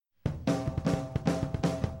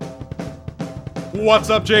What's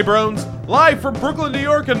up, J-Brones? Live from Brooklyn, New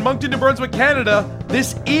York and Moncton, New Brunswick, Canada,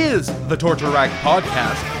 this is the Torture Rack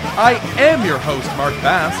Podcast. I am your host, Mark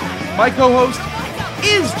Bass. My co-host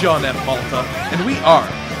is John F. Malta, and we are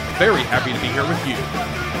very happy to be here with you,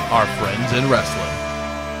 our friends in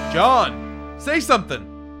wrestling. John, say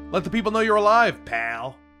something. Let the people know you're alive,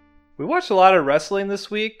 pal. We watched a lot of wrestling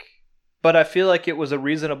this week, but I feel like it was a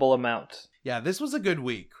reasonable amount. Yeah, this was a good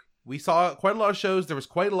week. We saw quite a lot of shows. There was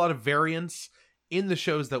quite a lot of variance in the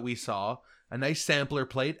shows that we saw. A nice sampler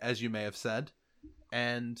plate, as you may have said.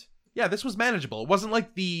 And yeah, this was manageable. It wasn't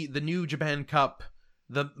like the New Japan Cup,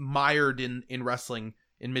 the mired in wrestling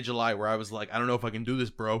in mid-July, where I was like, I don't know if I can do this,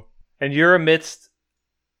 bro. And you're amidst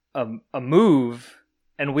a move,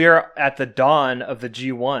 and we are at the dawn of the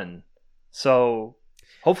G1. So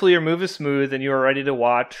hopefully your move is smooth and you are ready to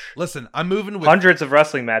watch. Listen, I'm moving with hundreds of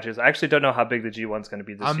wrestling matches. I actually don't know how big the G1's going to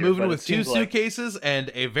be this year. I'm moving with 2 suitcases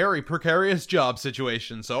and a very precarious job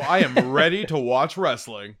situation, so I am ready to watch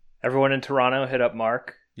wrestling. Everyone in Toronto, hit up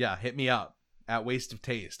Mark. Yeah, hit me up at Waste of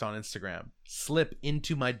Taste on Instagram. Slip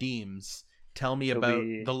into my DMs. Tell me about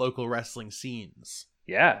the local wrestling scenes.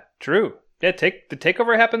 Yeah, true. Yeah, did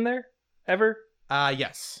TakeOver happen there ever?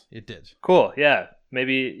 Yes, it did. Cool. Yeah.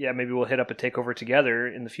 Maybe we'll hit up a takeover together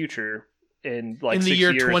in the future in like in 6 the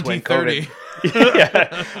year years 2030.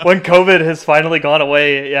 When COVID has finally gone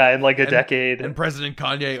away, in like a decade. And President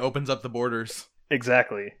Kanye opens up the borders.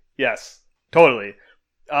 Exactly. Yes. Totally.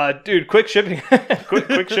 Dude, quick shipping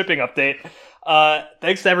quick shipping update.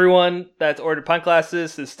 Thanks to everyone that's ordered pint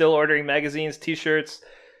glasses, is still ordering magazines, t-shirts.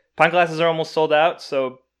 Pint glasses are almost sold out,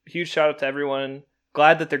 so huge shout out to everyone.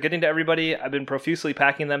 Glad that they're getting to everybody. I've been profusely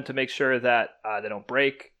packing them to make sure that they don't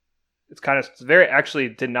break. It's actually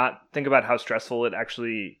did not think about how stressful it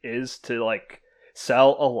actually is to like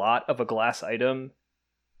sell a lot of a glass item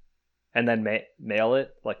and then mail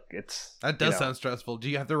it. Like that does sound stressful. Do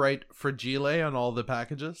you have to write Fragile on all the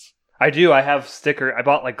packages? I do. I have I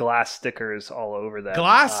bought like glass stickers all over them.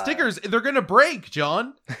 Glass stickers? They're going to break,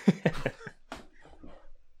 John.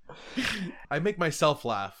 I make myself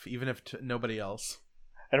laugh, even if nobody else.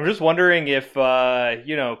 And I'm just wondering if,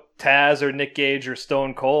 Taz or Nick Gage or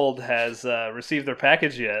Stone Cold has received their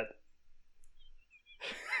package yet.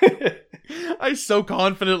 I so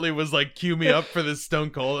confidently was like, cue me up for this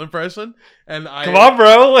Stone Cold impression. And come on,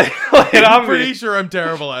 bro. I'm pretty sure I'm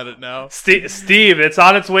terrible at it now. Steve, it's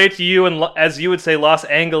on its way to you in, as you would say, Los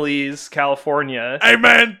Angeles, California. Hey,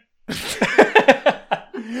 man. Hey,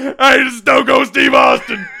 this is Stone Cold Steve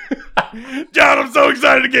Austin. John, I'm so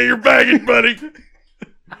excited to get your package, buddy.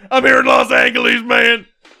 I'm here in Los Angeles, man.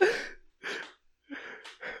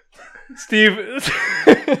 Steve.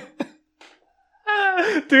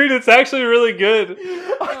 Dude, it's actually really good.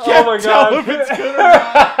 I can't tell if it's good or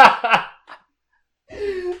not.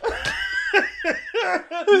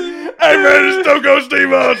 Hey, man, it's Stone Cold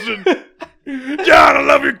Steve Austin. John, I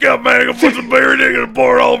love your cup, man. I'm going to put some beer in it and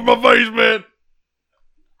pour it all over my face, man.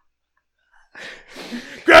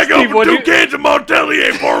 Crack Steve, open 2 cans of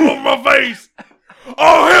Montelier, pour them over my face.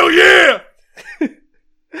 Oh, hell yeah!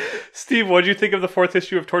 Steve, what did you think of the 4th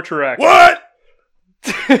issue of Torture Rack? What?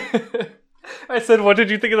 I said, what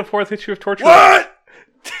did you think of the 4th issue of Torture Rack?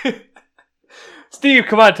 What? Steve,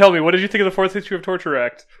 come on, tell me. What did you think of the 4th issue of Torture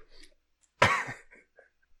Rack?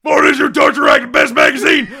 4th issue of Torture Rack, the best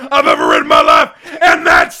magazine I've ever read in my life. And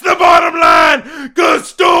that's the bottom line, because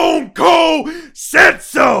Stone Cold said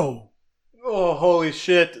so. Oh, holy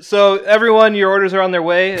shit. So, everyone, your orders are on their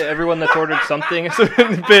way. Everyone that's ordered something has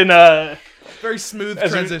been... very smooth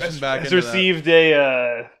transition back into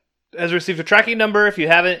has received a tracking number. If you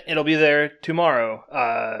haven't, it'll be there tomorrow.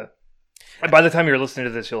 And by the time you're listening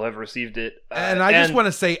to this, you'll have received it. And I just want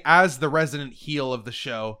to say, as the resident heel of the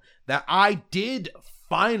show, that I did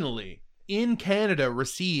finally, in Canada,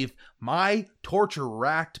 receive my Torture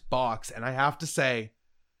Racked box. And I have to say,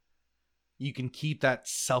 you can keep that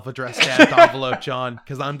self-addressed stamped envelope, John,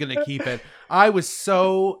 because I'm going to keep it. I was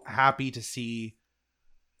so happy to see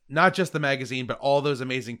not just the magazine, but all those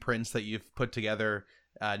amazing prints that you've put together.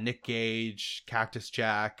 Nick Gage, Cactus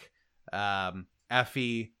Jack,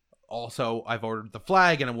 Effie. Also, I've ordered the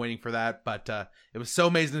flag and I'm waiting for that. But it was so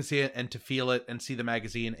amazing to see it and to feel it and see the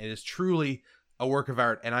magazine. It is truly a work of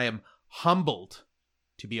art, and I am humbled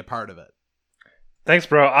to be a part of it. Thanks,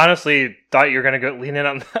 bro. Honestly, thought you were going to go lean in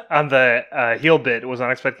on the heel bit. Was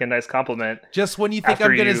not expecting a nice compliment. Just when you think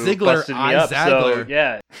I'm going to Ziggler, I Zagler. So,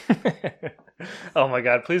 yeah. Oh my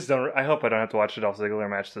god, please don't. I hope I don't have to watch a Dolph Ziggler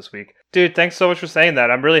match this week. Dude, thanks so much for saying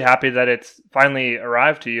that. I'm really happy that it's finally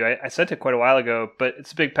arrived to you. I sent it quite a while ago, but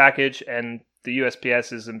it's a big package and the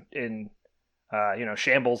USPS is in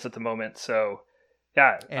shambles at the moment. So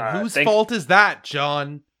Yeah. And whose fault is that,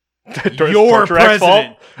 John? Your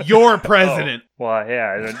president. Your president. Oh, well,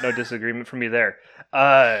 yeah, no disagreement from me there.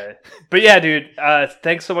 But yeah, dude,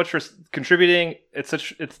 thanks so much for contributing. This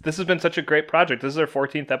has been such a great project. This is our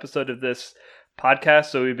 14th episode of this podcast,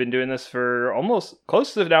 so we've been doing this for almost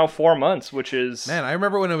close to now 4 months, which is... Man, I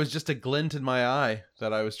remember when it was just a glint in my eye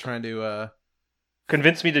that I was trying to...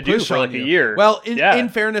 convince me to do for like a year. Well, in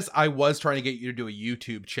fairness, I was trying to get you to do a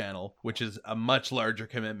YouTube channel, which is a much larger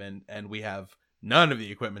commitment, and we have none of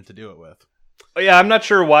the equipment to do it with. Yeah, I'm not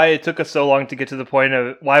sure why it took us so long to get to the point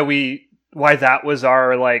of why that was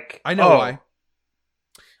our like... I know why.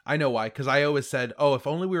 I know why, because I always said, if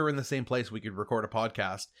only we were in the same place, we could record a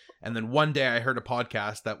podcast. And then one day I heard a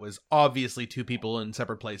podcast that was obviously two people in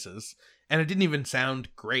separate places, and it didn't even sound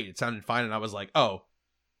great. It sounded fine, and I was like,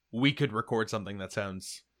 we could record something that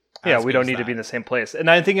sounds... Yeah, we don't need to be in the same place. And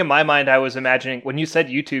I think in my mind, I was imagining, when you said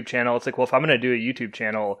YouTube channel, it's like, well, if I'm going to do a YouTube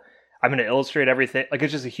channel, I'm going to illustrate everything. Like,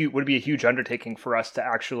 it's just would be a huge undertaking for us to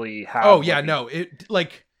actually have... Oh, yeah, no. It,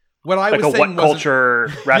 like... What I was saying What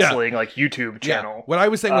Culture Wrestling YouTube channel. Yeah. What I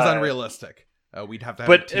was saying was unrealistic. We'd have to have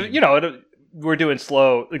but, we're doing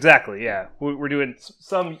slow. Exactly, yeah. We're doing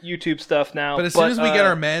some YouTube stuff now. But as soon as we get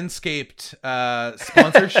our Manscaped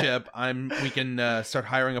sponsorship, we can start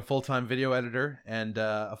hiring a full-time video editor and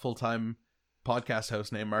a full-time podcast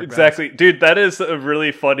host named Mark. Exactly. Vance. Dude, that is a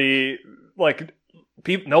really funny, like...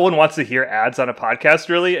 no one wants to hear ads on a podcast,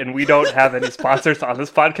 really, and we don't have any sponsors on this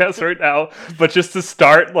podcast right now. But just to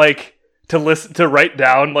start, like, to write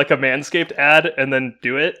down like a Manscaped ad and then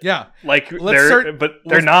do it, yeah. Like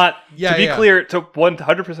they're not. Yeah, to be clear, to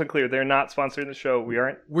 100% clear, they're not sponsoring the show. We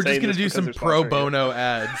aren't. We're just gonna do some pro bono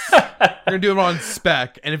ads. We're gonna do them on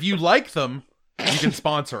spec, and if you like them, you can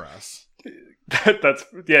sponsor us.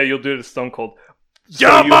 You'll do it as Stone Cold.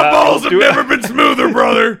 Yeah, my balls have never been smoother,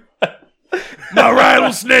 brother. My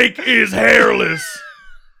rattlesnake is hairless.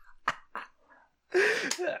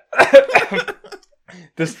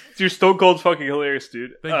 Your Stone Cold's fucking hilarious,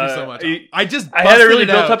 dude. Thank you so much. I had it really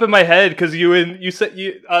built up in my head because you said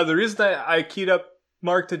the reason that I keyed up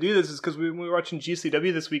Mark to do this is because we were watching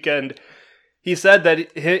GCW this weekend. He said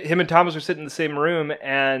that him and Thomas were sitting in the same room,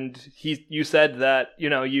 and you said that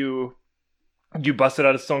you busted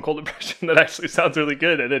out a Stone Cold impression that actually sounds really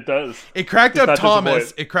good, and it does. It cracked up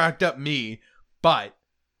Thomas. It cracked up me, but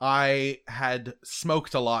I had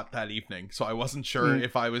smoked a lot that evening, so I wasn't sure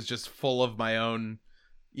if I was just full of my own,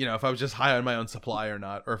 if I was just high on my own supply or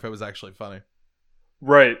not, or if it was actually funny.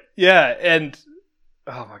 Right. Yeah, and...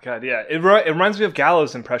 Oh my god, yeah. It reminds me of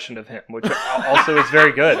Gallows' impression of him, which also is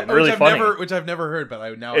very good and really funny. Which I've never heard, but I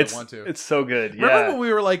want to. It's so good, yeah. Remember when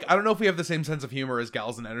we were like, I don't know if we have the same sense of humor as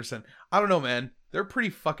Gallows and Anderson. I don't know, man. They're pretty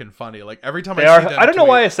fucking funny. Like, every time I see them... I don't know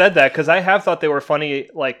why I said that, because I have thought they were funny,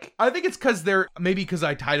 like... I think it's because maybe because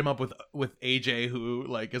I tied him up with AJ, who,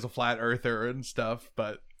 like, is a flat earther and stuff,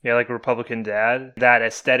 but... Yeah, like Republican Dad. That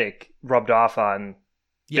aesthetic rubbed off on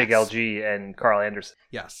Big LG and Carl Anderson.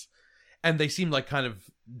 Yes. And they seem like kind of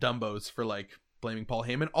dumbos for like blaming Paul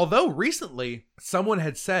Heyman. Although recently someone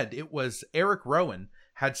had said, it was Eric Rowan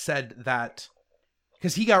had said that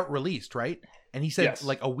because he got released, right? And he said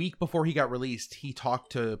like a week before he got released, he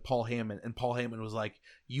talked to Paul Heyman, and Paul Heyman was like,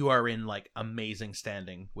 "You are in like amazing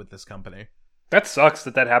standing with this company." That sucks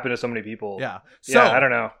that happened to so many people. Yeah. So I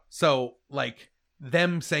don't know. So like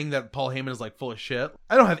them saying that Paul Heyman is like full of shit,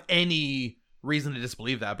 I don't have any reason to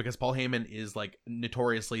disbelieve that, because Paul Heyman is like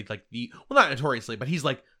notoriously like not notoriously, but he's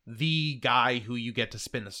like the guy who you get to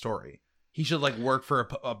spin the story. He should like work for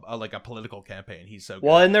a political campaign. He's so good.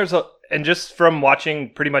 Well, and just from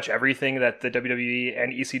watching pretty much everything that the WWE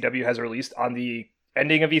and ECW has released on the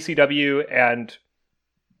ending of ECW, and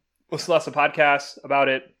listening to lots of podcasts about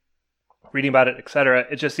it, reading about it, etc.,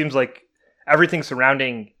 it just seems like everything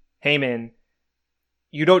surrounding Heyman,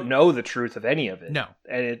 you don't know the truth of any of it. No.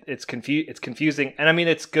 And it's confusing. And I mean,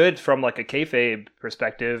 it's good from like a kayfabe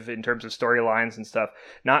perspective in terms of storylines and stuff.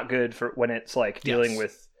 Not good for when it's like dealing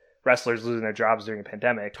with wrestlers losing their jobs during a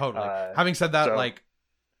pandemic. Totally. Having said that, like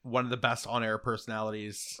one of the best on-air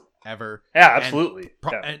personalities ever. Yeah, absolutely.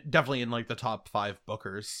 And definitely in like the top 5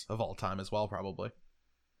 bookers of all time as well, probably.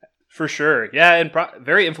 For sure. Yeah, and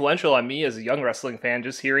very influential on me as a young wrestling fan.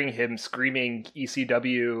 Just hearing him screaming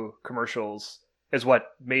ECW commercials is what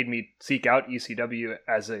made me seek out ECW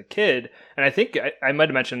as a kid. And I think I might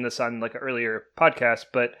have mentioned this on like an earlier podcast,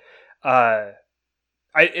 but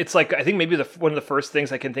it's like, I think maybe one of the first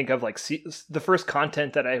things I can think of, like the first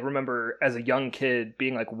content that I remember as a young kid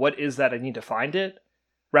being like, what is that? I need to find it.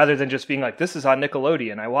 Rather than just being like, this is on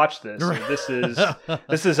Nickelodeon, I watched this. Or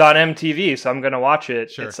this is on MTV, so I'm going to watch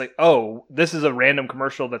it. Sure. It's like, oh, this is a random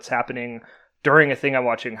commercial that's happening during a thing I'm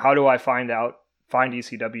watching, how do I find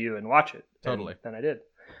ECW and watch it? Totally. And then I did.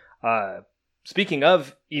 Speaking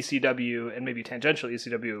of ECW and maybe tangential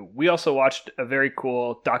ECW, we also watched a very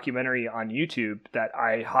cool documentary on YouTube that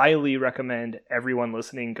I highly recommend everyone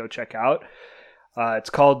listening go check out.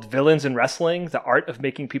 It's called Villains in Wrestling, The Art of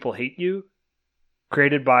Making People Hate You,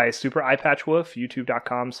 created by Super Eyepatch Wolf,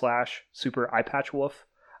 youtube.com/Super Eyepatch Wolf.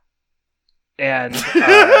 And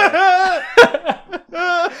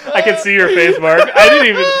I can see your face, Mark. I didn't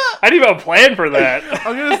even plan for that.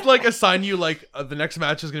 I'm gonna like assign you like the next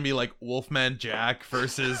match is gonna be like Wolfman Jack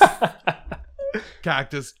versus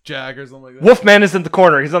Cactus Jack or something like that. Wolfman is in the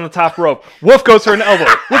corner. He's on the top rope. Wolf goes for an elbow.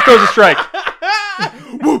 Wolf goes a strike.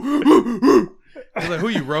 I was like, who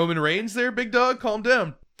you, Roman Reigns there, big dog? Calm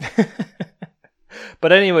down.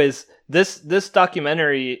 But anyways, this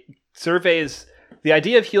documentary surveys the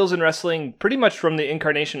idea of heels in wrestling pretty much from the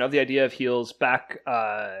incarnation of the idea of heels back,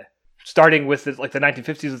 starting with the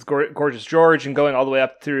 1950s with Gorgeous George and going all the way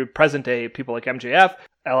up through present day people like MJF,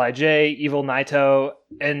 LIJ, Evil Naito,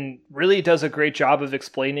 and really does a great job of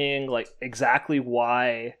explaining like exactly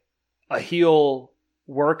why a heel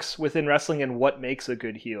works within wrestling and what makes a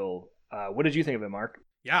good heel. What did you think of it, Mark?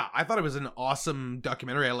 Yeah, I thought it was an awesome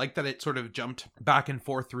documentary. I like that it sort of jumped back and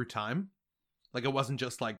forth through time. Like it wasn't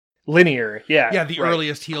just like linear. Yeah, the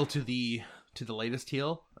earliest heel to the latest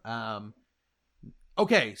heel.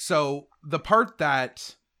 Okay, so the part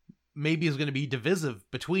that maybe is going to be divisive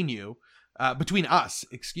between us,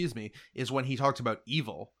 is when he talked about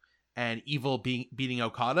Evil and Evil beating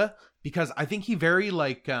Okada, because I think he very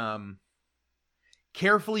like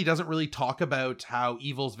carefully doesn't really talk about how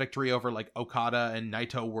Evil's victory over like Okada and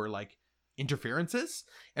Naito were like interferences,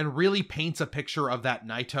 and really paints a picture of that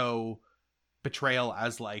Naito betrayal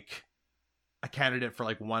as like a candidate for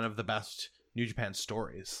like one of the best New Japan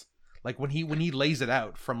stories. Like when he lays it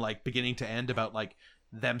out from like beginning to end about like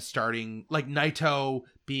them starting, like Naito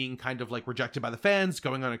being kind of like rejected by the fans,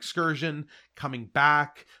 going on excursion, coming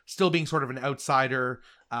back, still being sort of an outsider,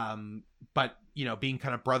 but you know, being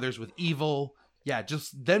kind of brothers with Evil. Yeah,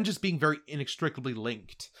 just them just being very inextricably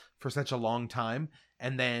linked for such a long time.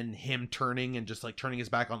 And then him turning and just like turning his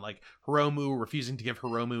back on like Hiromu, refusing to give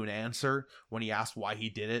Hiromu an answer when he asked why he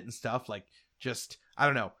did it and stuff. Like, just, I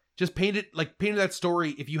don't know, just painted that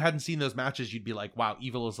story. If you hadn't seen those matches, you'd be like, wow,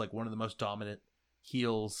 Evil is like one of the most dominant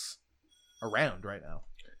heels around right now.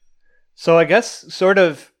 So I guess sort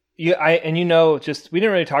of, we didn't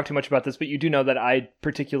really talk too much about this, but you do know that I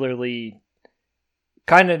particularly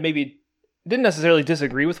kind of maybe didn't necessarily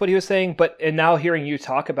disagree with what he was saying, and now hearing you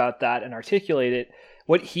talk about that and articulate it,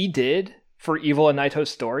 what he did for Evil and Naito's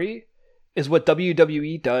story is what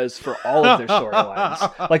WWE does for all of their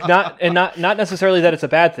storylines. Like not necessarily that it's a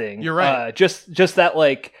bad thing. You're right. Just that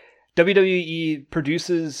like WWE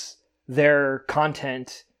produces their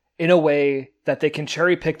content in a way that they can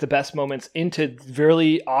cherry pick the best moments into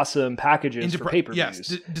really awesome packages for pay-per-views.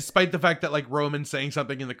 Yes, despite the fact that like Roman saying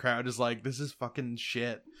something in the crowd is like, this is fucking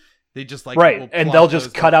shit. They just like right, and they'll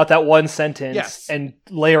just cut out that one sentence and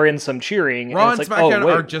layer in some cheering. Raw and and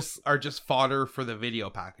SmackDown are just fodder for the video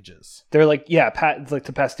packages. They're like like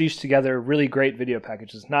to pastiche together really great video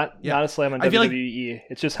packages. Not a slam on WWE. Like,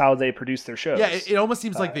 it's just how they produce their shows. Yeah, it almost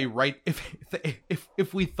seems like they write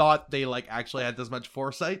if we thought they like actually had this much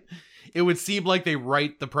foresight, it would seem like they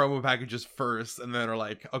write the promo packages first and then are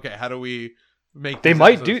like, okay, how do we make? They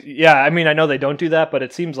might episodes? Yeah. I mean, I know they don't do that, but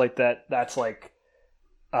it seems like that's like.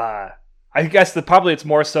 I guess it's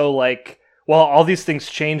more so like, well, all these things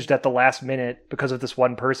changed at the last minute because of this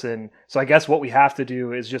one person. So I guess what we have to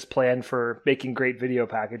do is just plan for making great video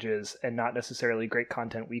packages and not necessarily great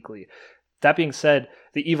content weekly. That being said,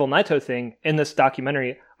 the Evil Naito thing in this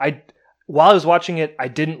documentary, while I was watching it, I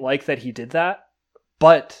didn't like that he did that,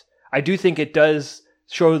 but I do think it does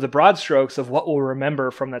show the broad strokes of what we'll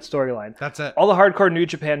remember from that storyline. That's it. All the hardcore New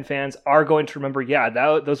Japan fans are going to remember,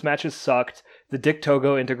 those matches sucked. The Dick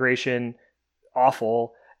Togo integration,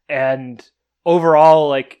 awful. And overall,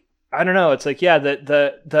 like, I don't know. It's like, it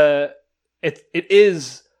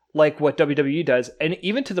is like what WWE does. And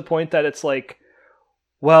even to the point that it's like,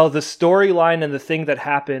 well, the storyline and the thing that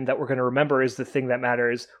happened that we're going to remember is the thing that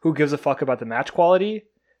matters. Who gives a fuck about the match quality?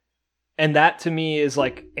 And that to me is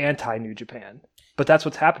like anti-New Japan. But that's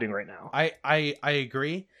what's happening right now. I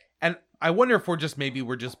agree. And I wonder if we're just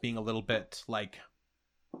being a little bit like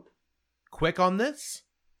quick on this.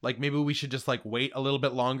 Like maybe we should just like wait a little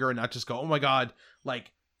bit longer and not just go, oh my God,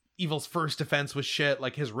 like Evil's first defense was shit.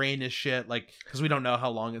 Like his reign is shit. Like, cause we don't know how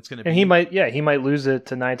long it's going to be. And he might lose it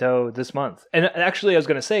to Naito this month. And actually I was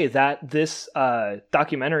going to say that this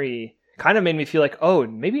documentary kind of made me feel like, oh,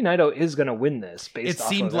 maybe Naito is going to win this based It off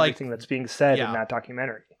seemed of like- everything that's being said yeah. in that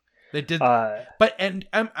documentary. They did, Uh, but and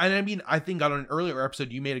I mean, I think on an earlier episode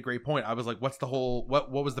you made a great point. I was like, "What's the whole what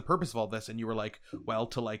was the purpose of all this?" And you were like, "Well,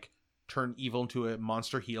 to like turn Evil into a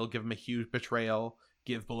monster heel, give him a huge betrayal,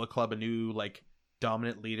 give Bullet Club a new like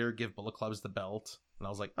dominant leader, give Bullet Clubs the belt." And I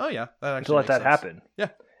was like, "Oh yeah, that actually to let makes that sense." happen. Yeah.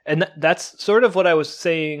 And that's sort of what I was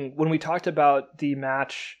saying when we talked about the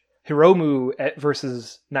match Hiromu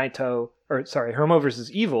versus Naito, or sorry, Hiromu versus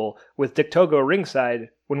Evil with Dick Togo ringside.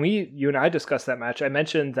 When you and I discussed that match, I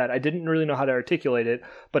mentioned that I didn't really know how to articulate it,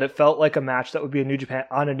 but it felt like a match that would be a New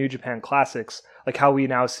Japan Classics, like how we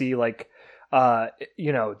now see like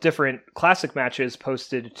different classic matches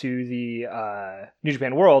posted to the New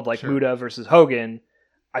Japan World, like Sure. Muda versus Hogan.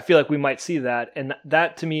 I feel like we might see that, and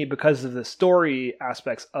that to me, because of the story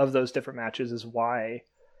aspects of those different matches, is why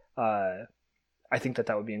I think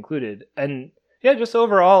that would be included. And yeah, just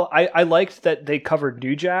overall, I liked that they covered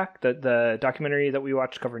New Jack, that the documentary that we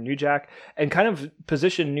watched covered New Jack, and kind of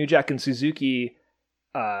positioned New Jack and Suzuki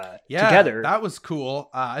together. That was cool.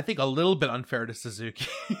 I think a little bit unfair to Suzuki.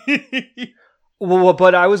 Well,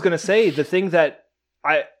 but I was going to say the thing that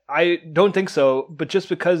I don't think so, but just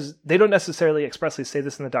because they don't necessarily expressly say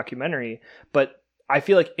this in the documentary, but I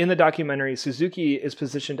feel like in the documentary, Suzuki is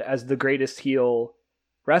positioned as the greatest heel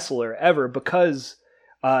wrestler ever because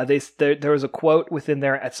there was a quote within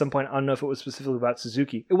there at some point. I don't know if it was specifically about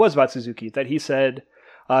Suzuki. It was about Suzuki that he said,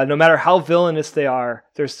 no matter how villainous they are,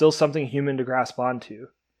 there's still something human to grasp onto.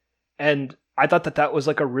 And I thought that was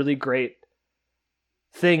like a really great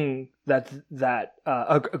thing that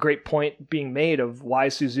a great point being made of why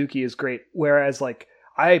Suzuki is great. Whereas like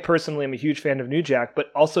I personally am a huge fan of New Jack,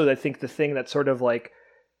 but also I think the thing that sort of like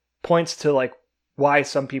points to like why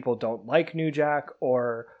some people don't like New Jack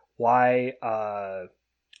or why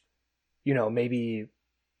maybe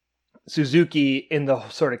Suzuki in the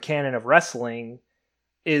sort of canon of wrestling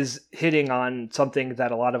is hitting on something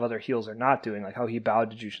that a lot of other heels are not doing, like how he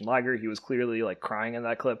bowed to Jushin Liger. He was clearly like crying in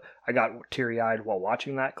that clip. I got teary-eyed while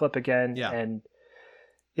watching that clip again. Yeah. And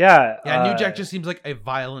yeah. New Jack just seems like a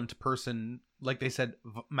violent person, like they said,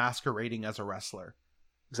 masquerading as a wrestler.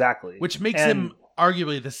 Exactly. Which makes him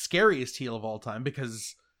arguably the scariest heel of all time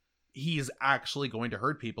because he's actually going to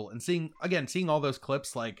hurt people. And seeing all those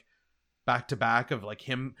clips like back to back of like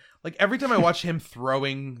him, like every time I watch him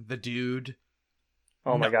throwing the dude,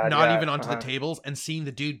 oh my god, not even onto the tables, and seeing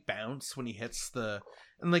the dude bounce when he hits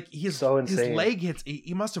and like his leg hits,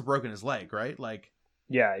 he must have broken his leg, right? Like,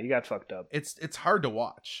 yeah, he got fucked up. It's hard to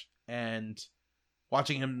watch, and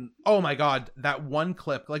watching him, oh my god, that one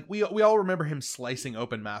clip, like we all remember him slicing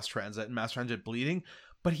open Mass Transit and Mass Transit bleeding,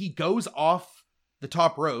 but he goes off the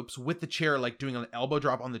top ropes with the chair, like doing an elbow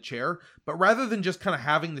drop on the chair, but rather than just kind of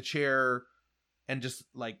having the chair and just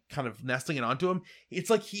like kind of nestling it onto him, it's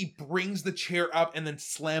like he brings the chair up and then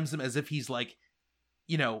slams him as if he's like,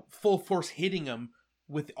 full force hitting him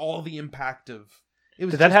with all the impact of it.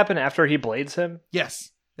 Did that happen after he blades him?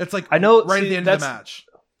 Yes. That's like I know right at the end of the match.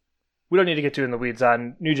 We don't need to get too in the weeds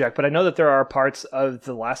on New Jack, but I know that there are parts of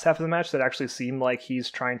the last half of the match that actually seem like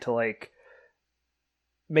he's trying to like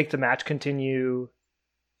make the match continue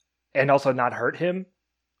and also not hurt him.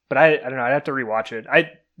 But I don't know. I'd have to rewatch it.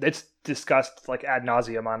 It's discussed like ad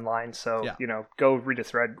nauseum online, so go read a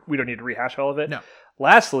thread. We don't need to rehash all of it. No.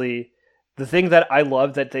 Lastly, the thing that I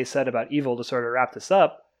love that they said about Evil to sort of wrap this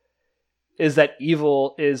up is that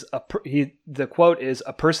Evil is the quote is,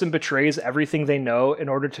 "A person betrays everything they know in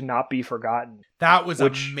order to not be forgotten." That was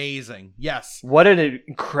amazing. Yes. What an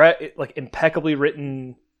impeccably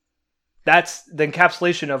written. That's the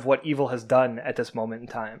encapsulation of what Evil has done at this moment in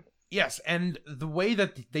time. Yes, and the way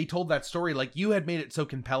that they told that story, like you had made it so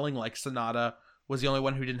compelling, like Sonata was the only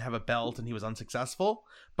one who didn't have a belt and he was unsuccessful,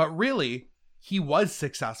 but really he was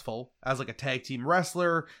successful as like a tag team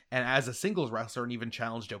wrestler and as a singles wrestler, and even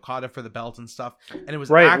challenged Okada for the belt and stuff. And it was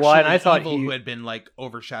actually and I thought Evil who had been like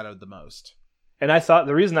overshadowed the most. And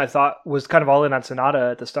the reason I thought was kind of all in on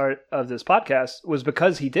Sonata at the start of this podcast was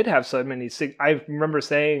because he did have so many. I remember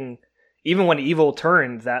saying, even when Evil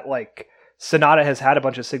turned, that like Sonata has had a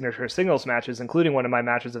bunch of signature singles matches, including one of my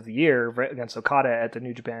matches of the year against Okada at the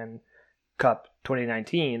New Japan Cup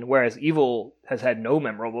 2019, whereas Evil has had no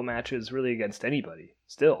memorable matches really against anybody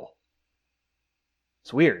still.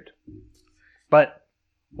 It's weird. But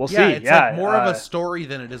we'll see. It's like more of a story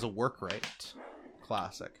than it is a work rate.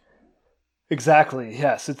 Classic. Exactly.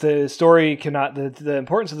 Yes. It's a story the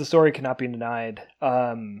importance of the story cannot be denied.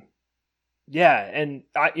 Yeah. And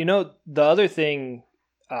the other thing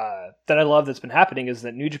that I love that's been happening is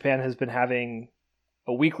that New Japan has been having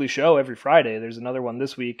a weekly show every Friday. There's another one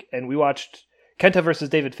this week, and we watched Kenta versus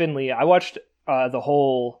David Finlay. I watched the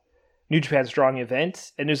whole New Japan Strong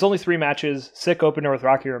event, and there's only 3 matches. Sick opener with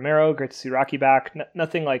Rocky Romero. Great to see Rocky back.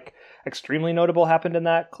 Nothing like extremely notable happened in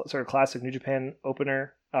that sort of classic New Japan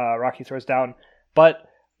opener. Rocky throws down, but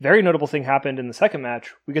very notable thing happened in the second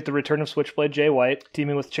match. We get the return of Switchblade Jay White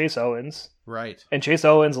teaming with Chase Owens. Right. And Chase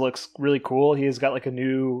Owens looks really cool. He's got like a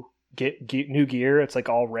new gear. It's like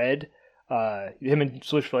all red. Him and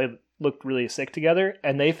Switchblade looked really sick together,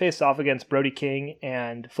 and they faced off against Brody King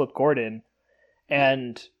and Flip Gordon.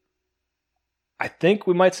 And I think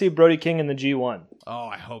we might see Brody King in the G1. Oh,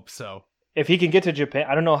 I hope so. If he can get to Japan,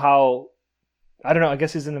 I don't know how. I don't know. I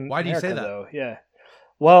guess he's in the. Why do you say that? Though. Yeah.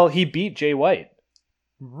 Well, he beat Jay White.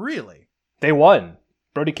 Really? They won.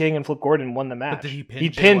 Brody King and Flip Gordon won the match. But did he pin he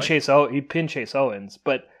Jay pinned White? He pinned Chase Owens,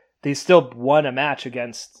 but they still won a match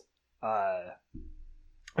against.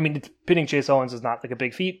 I mean, pinning Chase Owens is not like a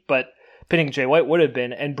big feat, but pinning Jay White would have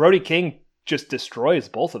been. And Brody King just destroys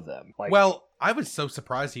both of them. Like, well, I was so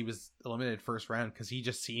surprised he was eliminated first round because he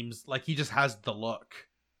just seems like he just has the look.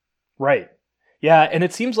 Right. Yeah, and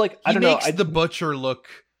it seems like He makes the Butcher look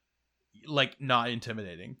like not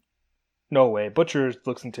intimidating. No way. Butcher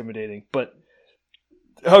looks intimidating, but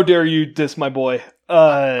how dare you diss my boy?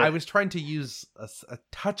 I was trying to use a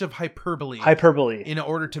touch of hyperbole in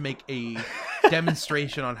order to make a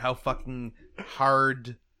demonstration on how fucking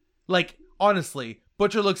hard. Like, honestly,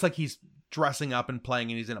 Butcher looks like he's dressing up and playing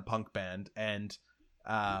and he's in a punk band, and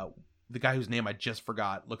the guy whose name I just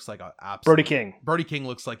forgot looks like a absolute... Brody King. Brody King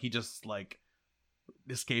looks like he just like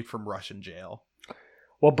escaped from Russian jail.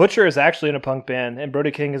 Well, Butcher is actually in a punk band, and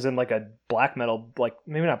Brody King is in like a black metal, like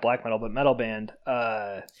maybe not black metal, but metal band.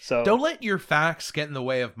 So don't let your facts get in the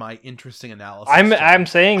way of my interesting analysis. I'm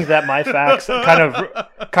saying that my facts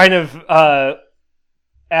kind of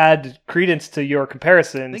add credence to your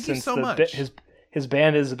comparison. Thank since you so much. His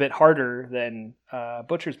band is a bit harder than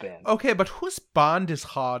Butcher's band. Okay, but whose band is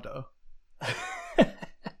harder?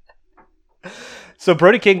 So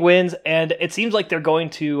Brody King wins, and it seems like they're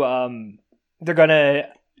going to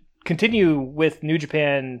continue with New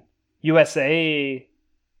Japan USA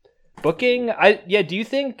booking. Do you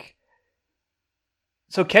think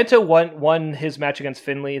so? Kenta won his match against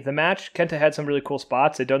Finlay. The match, Kenta had some really cool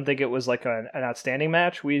spots. I don't think it was like an outstanding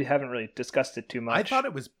match. We haven't really discussed it too much. I thought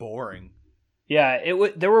it was boring. Yeah,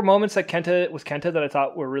 there were moments that Kenta that I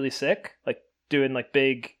thought were really sick, like doing like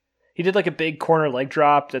big. He did like a big corner leg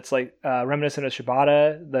drop that's like reminiscent of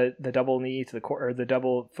Shibata, the double knee to the or the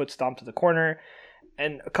double foot stomp to the corner,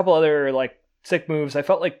 and a couple other like sick moves. I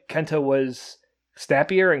felt like Kenta was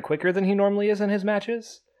snappier and quicker than he normally is in his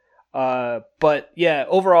matches. But yeah,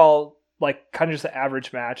 overall, like kind of just an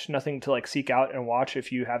average match. Nothing to like seek out and watch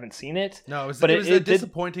if you haven't seen it. No, it was a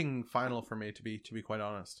disappointing final for me, to be quite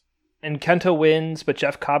honest. And Kenta wins, but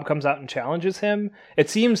Jeff Cobb comes out and challenges him. It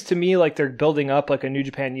seems to me like they're building up like a New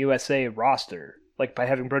Japan USA roster, like by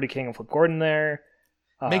having Brody King and Flip Gordon there.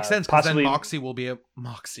 Makes sense, because then Moxley will be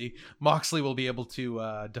able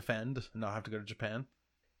to defend and not have to go to Japan.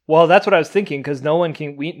 Well, that's what I was thinking, because no one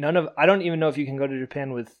can. I don't even know if you can go to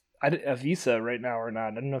Japan with a visa right now or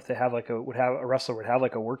not. I don't know if they have a wrestler would have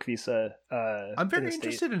like a work visa. I'm very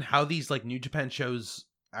interested in how these like New Japan shows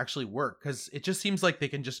actually work, because it just seems like they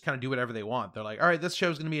can just kind of do whatever they want. They're like, all right, this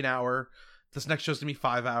show's gonna be an hour, this next show's gonna be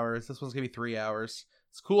 5 hours, this one's gonna be 3 hours.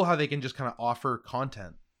 It's cool how they can just kind of offer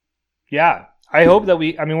content. Yeah, I hope that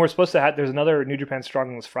we're supposed to have, there's another New Japan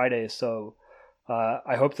Strong this Friday, so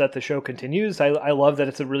I hope that the show continues. I love that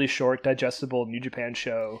it's a really short, digestible New Japan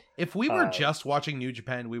show. If we were just watching New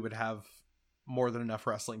Japan, we would have more than enough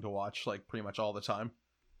wrestling to watch, like pretty much all the time.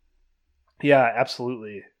 Yeah,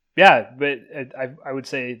 absolutely. Yeah, but I would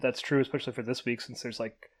say that's true, especially for this week, since there's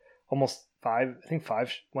like almost 5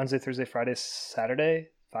 Wednesday, Thursday, Friday, Saturday,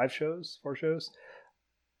 4 shows.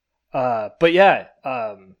 But yeah,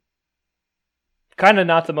 kind of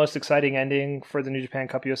not the most exciting ending for the New Japan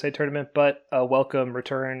Cup USA tournament, but a welcome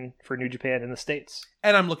return for New Japan in the States.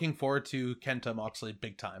 And I'm looking forward to Kenta Moxley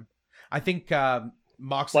big time. I think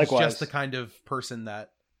Moxley's just the kind of person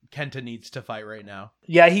that Kenta needs to fight right now.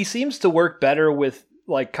 Yeah, he seems to work better with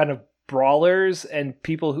like kind of brawlers and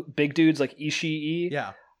people big dudes like Ishii.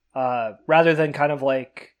 Yeah. Rather than kind of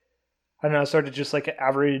like, I don't know, sort of just like an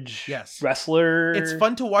average wrestler. It's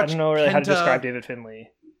fun to watch. I don't know really how to describe David Finlay.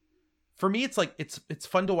 For me, it's like it's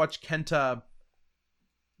fun to watch Kenta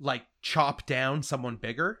like chop down someone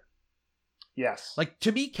bigger. Yes. Like,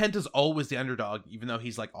 to me, Kenta's always the underdog, even though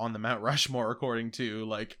he's like on the Mount Rushmore according to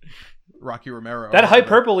like Rocky Romero. That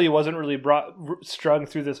hyperbole wasn't really strung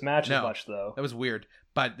through this match as much, though. That was weird.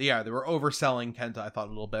 But yeah, they were overselling Kenta, I thought, a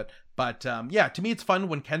little bit. But yeah, to me, it's fun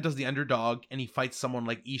when Kenta's the underdog and he fights someone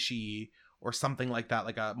like Ishii or something like that,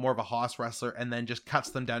 like a more of a Haas wrestler, and then just cuts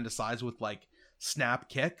them down to size with like snap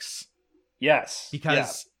kicks. Yes.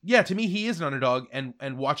 Because yeah, to me he is an underdog, and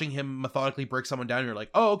watching him methodically break someone down, you're like,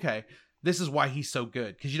 oh, okay, this is why he's so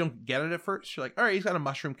good. Because you don't get it at first. You're like, all right, he's got a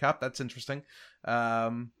mushroom cup, that's interesting.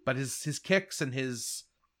 But his kicks and his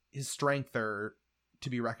strength are to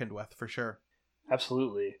be reckoned with for sure.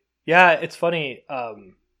 Absolutely. Yeah, it's funny.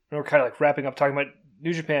 We're kind of like wrapping up talking about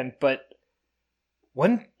New Japan, but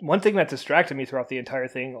one thing that distracted me throughout the entire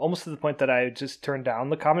thing, almost to the point that I just turned down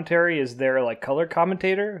the commentary, is their like color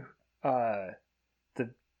commentator, the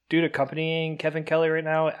dude accompanying Kevin Kelly right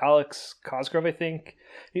now, Alex Cosgrove, I think,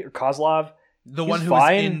 or Kozlov. The one who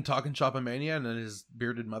was in Talking Shop and Mania, and then his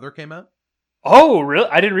bearded mother came out. Oh, really?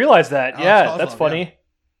 I didn't realize that. Alex Yeah, Kozlov, that's funny.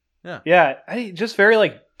 Yeah. I just very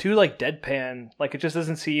like too like deadpan. Like it just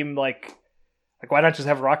doesn't seem like why not just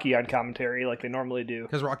have Rocky on commentary like they normally do?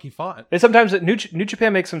 Because Rocky fought. And sometimes New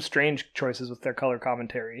Japan makes some strange choices with their color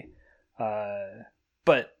commentary.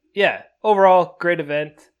 But yeah, overall great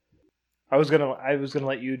event. I was gonna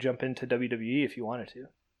let you jump into WWE if you wanted to.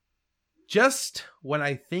 Just when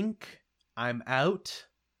I think I'm out,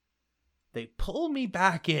 they pull me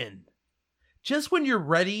back in. Just when you're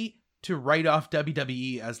ready to write off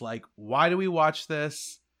WWE as like, why do we watch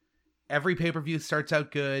this? Every pay-per-view starts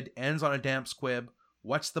out good, ends on a damp squib.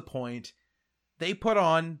 What's the point? They put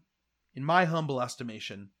on, in my humble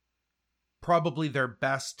estimation, probably their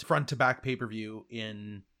best front-to-back pay-per-view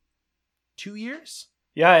in 2 years.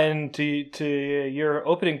 Yeah, and to your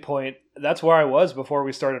opening point, that's where I was before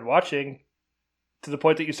we started watching, to the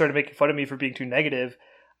point that you started making fun of me for being too negative.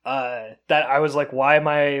 That I was like, why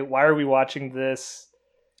are we watching this?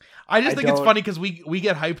 I just think it's funny because we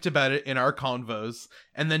get hyped about it in our convos,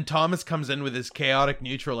 and then Thomas comes in with his chaotic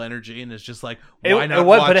neutral energy and is just like, why not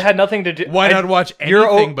watch? But it had nothing to do. Why not watch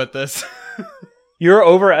anything but this? You're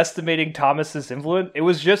overestimating Thomas's influence. It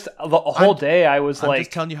was just the whole day I was like, I'm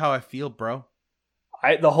just telling you how I feel, bro.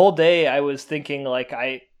 The whole day I was thinking like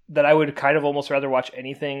that I would kind of almost rather watch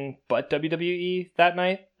anything but WWE that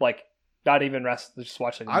night, like. Not even just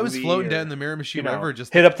watching. I was floating down the Miramichi River,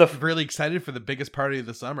 just hit up really excited for the biggest party of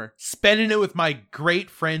the summer, spending it with my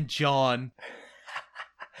great friend John.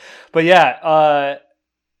 But yeah,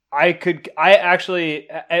 I think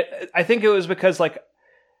it was because like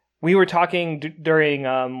we were talking during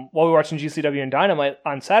while we were watching GCW and Dynamite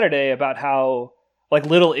on Saturday about how like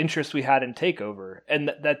little interest we had in TakeOver,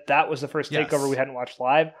 and that was the first TakeOver we hadn't watched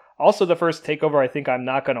live. Also, the first TakeOver I think I'm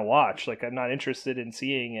not going to watch. Like I'm not interested in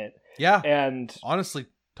seeing it. Yeah, and honestly,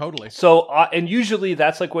 totally. So, and usually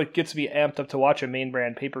that's like what gets me amped up to watch a main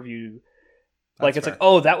brand pay-per-view. Like it's fair. Like,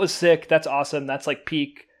 oh, that was sick. That's awesome. That's like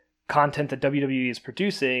peak content that WWE is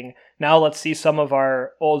producing. Now let's see some of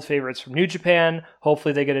our old favorites from New Japan.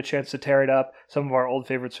 Hopefully they get a chance to tear it up. Some of our old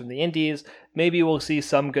favorites from the Indies. Maybe we'll see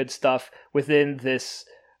some good stuff within this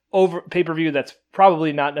over pay-per-view that's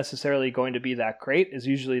probably not necessarily going to be that great is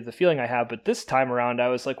usually the feeling I have. But this time around, I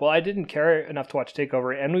was like, well, I didn't care enough to watch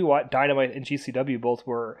TakeOver, and we watched Dynamite and GCW. Both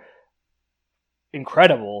were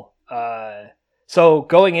incredible. So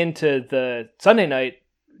going into the Sunday night,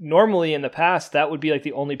 normally in the past, that would be like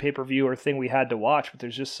the only pay-per-view or thing we had to watch, but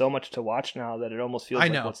there's just so much to watch now that it almost feels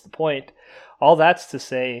like, what's the point? All that's to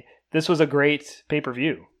say, this was a great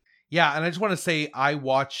pay-per-view. Yeah, and I just want to say I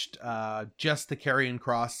watched just the Karrion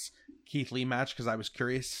Kross Keith Lee match because I was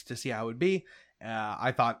curious to see how it would be.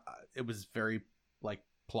 I thought it was very like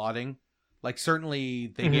plodding. Like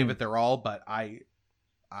certainly they gave it their all, but I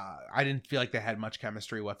didn't feel like they had much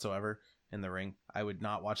chemistry whatsoever in the ring. I would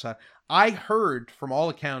not watch that. I heard from all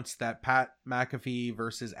accounts that Pat McAfee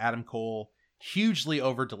versus Adam Cole hugely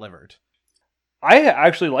over-delivered. I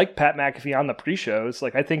actually like Pat McAfee on the pre-shows.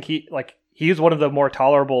 Like I think he's one of the more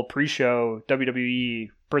tolerable pre-show WWE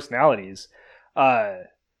personalities,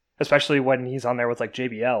 especially when he's on there with like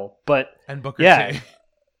JBL. But and Booker T.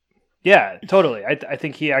 Yeah, totally. I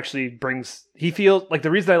think he actually he feels like the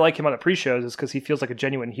reason I like him on the pre-shows is because he feels like a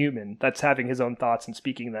genuine human that's having his own thoughts and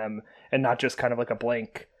speaking them, and not just kind of like a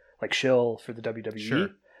blank like shill for the WWE. Sure.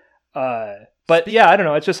 But yeah, I don't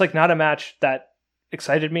know. It's just like not a match that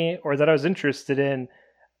excited me or that I was interested in.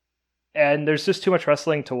 And there's just too much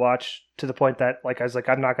wrestling to watch to the point that like I was like,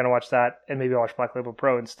 I'm not going to watch that, and maybe I'll watch Black Label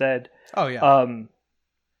Pro instead. Oh yeah.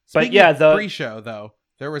 But yeah, the pre-show though,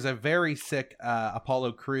 there was a very sick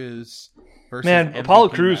Apollo Crews versus MVP Apollo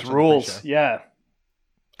Crews rules. Yeah,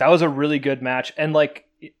 that was a really good match, and like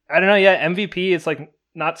I don't know, yeah, MVP. It's like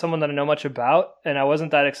not someone that I know much about, and I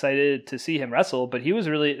wasn't that excited to see him wrestle. But that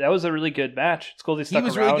was a really good match. It's cool he stuck around. He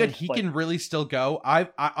was really good. He can really still go. I'm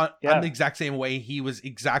the exact same way. He was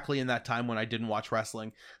exactly in that time when I didn't watch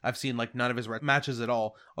wrestling. I've seen like none of his matches at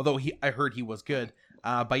all. Although I heard he was good.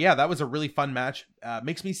 But yeah, that was a really fun match.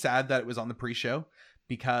 Makes me sad that it was on the pre-show,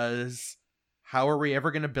 because how are we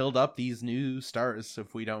ever going to build up these new stars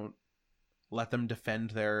if we don't let them defend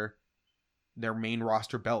their main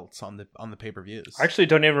roster belts on the pay-per-views? I actually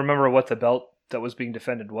don't even remember what the belt that was being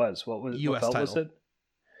defended was. What US belt title. Was it?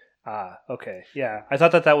 Okay. Yeah. I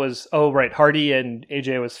thought that was, right. Hardy and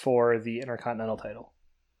AJ was for the Intercontinental title.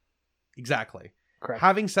 Exactly. Correct.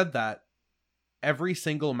 Having said that, every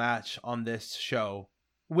single match on this show,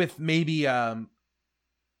 with maybe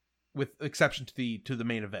with exception to the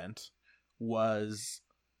main event, was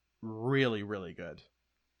really, really good.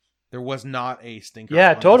 There was not a stinker. Yeah,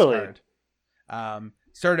 on this totally. card.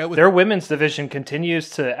 Started out with their women's division continues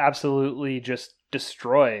to absolutely just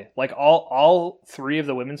destroy. Like all three of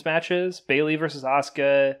the women's matches: Bayley versus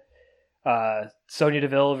Asuka, Sonya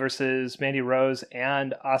Deville versus Mandy Rose,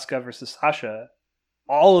 and Asuka versus Sasha.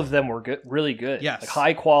 All of them were good, really good. Yes. Like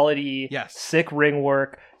high quality, Yes. sick ring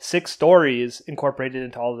work, sick stories incorporated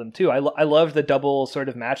into all of them too. I loved the double sort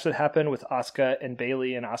of match that happened with Asuka and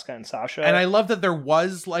Bayley and Asuka and Sasha. And I love that there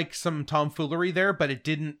was like some tomfoolery there, but it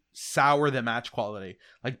didn't sour the match quality.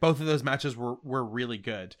 Like both of those matches were really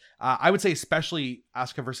good. I would say especially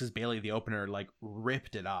Asuka versus Bayley, the opener, like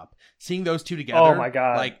ripped it up. Seeing those two together, oh my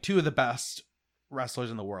god, like two of the best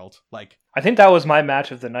wrestlers in the world. Like I think that was my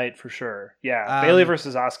match of the night for sure. Yeah, Bayley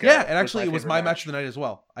versus Asuka. Yeah, and actually it was my match of the night as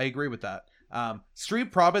well. I agree with that.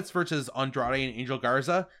 Street Profits versus Andrade and Angel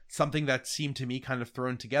Garza, something that seemed to me kind of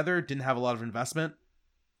thrown together, didn't have a lot of investment.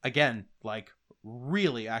 Again, like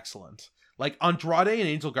really excellent. Like Andrade and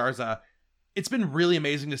Angel Garza, it's been really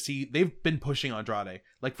amazing to see. They've been pushing Andrade.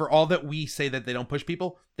 Like for all that we say that they don't push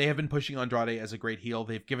people, they have been pushing Andrade as a great heel.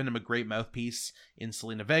 They've given him a great mouthpiece in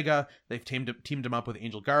Selena Vega. They've teamed him up with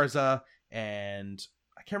Angel Garza, and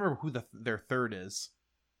I can't remember who their third is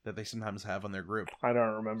that they sometimes have on their group. I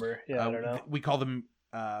don't remember. Yeah, I don't know. We call them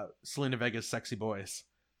Selena Vega's sexy boys,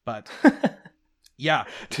 but yeah.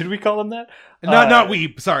 Did we call them that? Not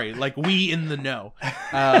we. Sorry, like we in the know.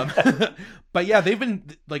 But yeah, they've been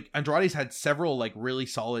like Andrade's had several like really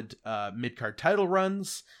solid mid-card title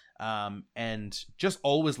runs, and just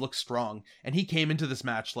always looks strong. And he came into this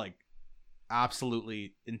match like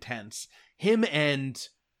absolutely intense. Him and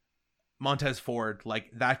Montez Ford, like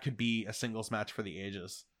that could be a singles match for the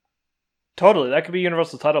ages. Totally, that could be a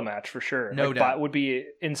Universal title match for sure. No doubt. That would be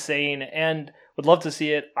insane, and would love to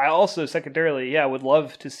see it. I also secondarily, would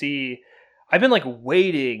love to see. I've been like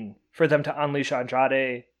waiting for them to unleash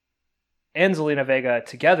Andrade and Zelina Vega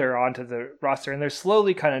together onto the roster, and they're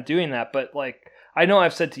slowly kind of doing that. But like, I know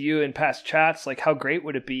I've said to you in past chats, like how great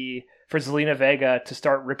would it be for Zelina Vega to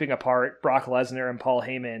start ripping apart Brock Lesnar and Paul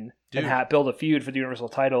Heyman and build a feud for the Universal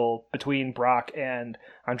title between Brock and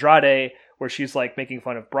Andrade, where she's like making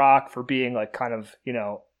fun of Brock for being like kind of, you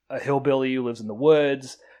know, a hillbilly who lives in the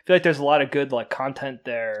woods. I feel like there's a lot of good like content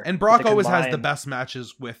there. And Brock always has the best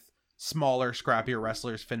matches with smaller, scrappier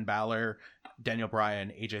wrestlers: Finn Balor, Daniel Bryan,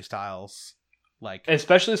 AJ Styles. Like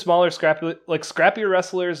especially smaller, scrappier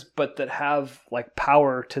wrestlers, but that have like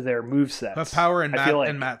power to their movesets. But power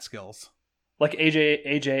and mat skills. Like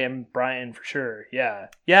AJ and Bryan for sure. Yeah.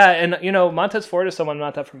 Yeah, and you know, Montez Ford is someone I'm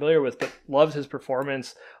not that familiar with, but loved his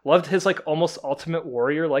performance. Loved his like almost Ultimate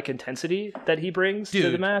Warrior like intensity that he brings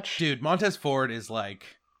to the match. Dude, Montez Ford is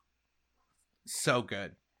like so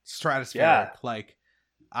good. Stratospheric. Yeah. Like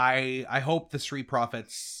I hope the Street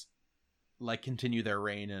Profits like continue their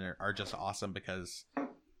reign and are just awesome, because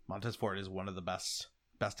Montez Ford is one of the best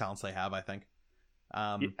talents they have, I think.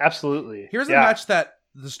 Absolutely. Here's a match that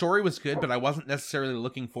the story was good, but I wasn't necessarily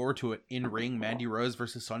looking forward to it in ring. Mandy Rose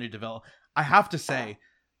versus Sonya Deville. I have to say,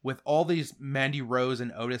 with all these Mandy Rose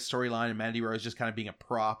and Otis storyline, and Mandy Rose just kind of being a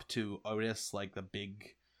prop to Otis, like the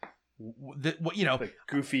big, you know, like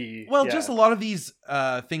goofy. Well, just a lot of these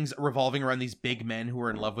things revolving around these big men who are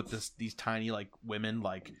in love with these tiny like women,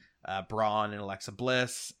 like Braun and Alexa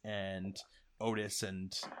Bliss and Otis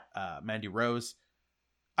and Mandy Rose.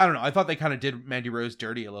 I don't know. I thought they kind of did Mandy Rose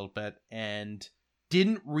dirty a little bit and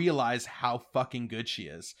didn't realize how fucking good she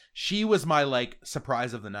is. She was my like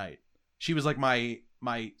surprise of the night. She was like my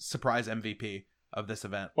surprise MVP of this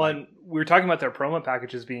event. Well, and we were talking about their promo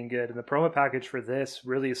packages being good, and the promo package for this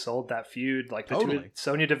really sold that feud. Like the two,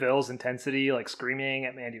 Sonya Deville's intensity, like screaming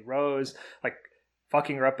at Mandy Rose, like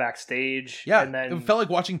fucking her up backstage. Yeah, and then it felt like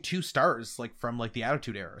watching two stars, like from like the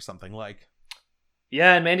Attitude Era or something. Like,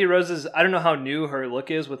 yeah, and Mandy Rose's, I don't know how new her look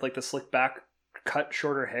is with like the slick back cut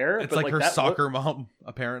shorter hair. It's but like her that soccer mom,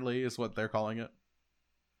 apparently, is what they're calling it.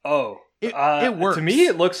 Oh, it works. To me.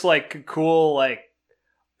 It looks like cool. Like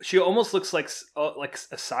she almost looks like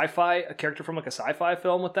a character from like a sci-fi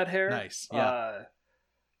film with that hair. Nice. Yeah.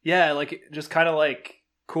 Yeah, like just kind of like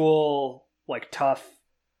cool, like tough,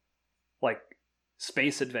 like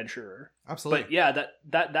space adventurer. Absolutely. But yeah,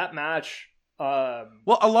 that match.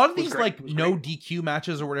 Well, a lot of these great. like no DQ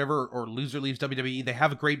matches or whatever, or loser leaves WWE, they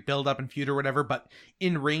have a great build up and feud or whatever, but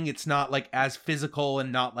in ring it's not like as physical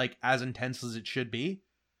and not like as intense as it should be.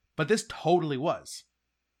 But this totally was.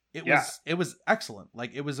 It was excellent.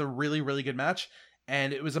 Like it was a really, really good match,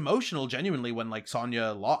 and it was emotional genuinely when like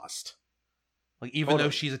Sonya lost. Like even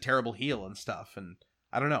though she's a terrible heel and stuff, and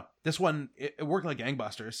I don't know. This one it worked like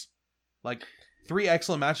gangbusters. Like 3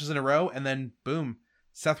 excellent matches in a row, and then boom.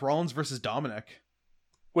 Seth Rollins versus Dominic.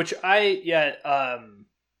 Which I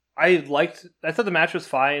liked. I thought the match was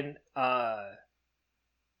fine. It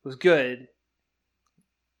was good.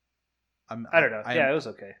 I don't know. It was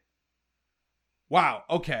okay. Wow.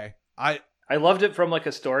 Okay. I loved it from like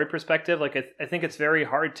a story perspective. Like I think it's very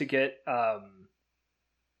hard to get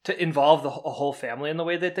to involve a whole family in the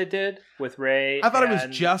way that they did with Ray. I thought it was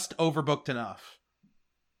just overbooked enough.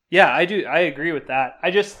 Yeah, I do. I agree with that.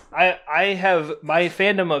 I have my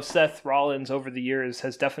fandom of Seth Rollins over the years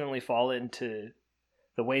has definitely fallen to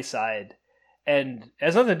the wayside, and it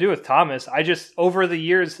has nothing to do with Thomas. I just over the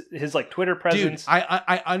years his like Twitter presence. Dude,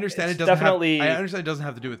 I understand it doesn't definitely. I understand it doesn't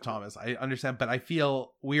have to do with Thomas. I understand, but I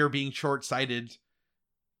feel we are being short sighted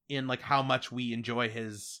in like how much we enjoy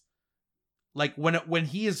his. Like when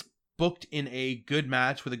he is booked in a good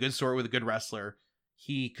match with a good story with a good wrestler,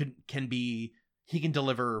 he can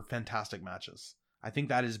deliver fantastic matches. I think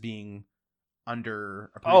that is being underappreciated.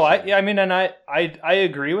 Oh, I mean, and I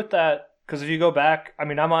agree with that because if you go back, I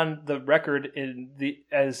mean, I'm on the record in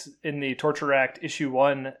the Torture Act issue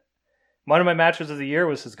 1. One of my matches of the year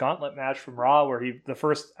was his gauntlet match from Raw, where the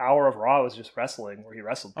first hour of Raw was just wrestling, where he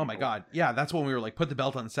wrestled people. Oh my god, yeah, that's when we were like, put the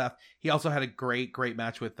belt on Seth. He also had a great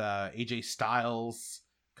match with AJ Styles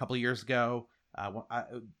a couple of years ago. I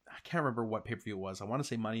can't remember what pay-per-view it was. I want to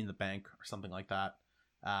say Money in the Bank or something like that.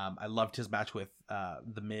 I loved his match with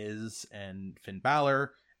The Miz and Finn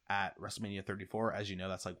Balor at WrestleMania 34. As you know,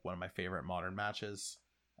 that's like one of my favorite modern matches.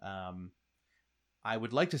 I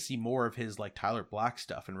would like to see more of his like Tyler Black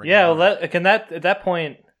stuff and yeah. Well, at that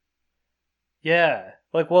point, yeah,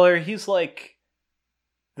 like well, he's like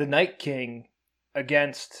the Night King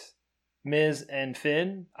against Miz and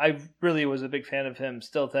Finn. I really was a big fan of him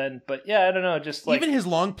still then, but yeah, I don't know, just like even his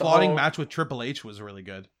long plotting match with Triple H was really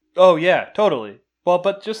good. Oh yeah, totally. Well,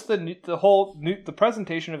 but just the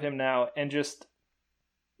presentation of him now and just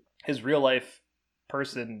his real life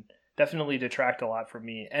person definitely detract a lot from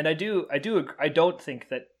me. And I don't think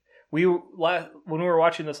that when we were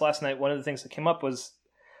watching this last night, one of the things that came up was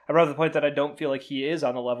I brought up the point that I don't feel like he is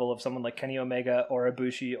on the level of someone like Kenny Omega or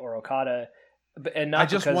Ibushi or Okada. And not I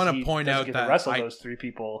just want to point out that wrestle those 3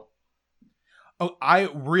 people. Oh, I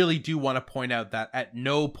really do want to point out that at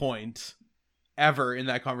no point ever in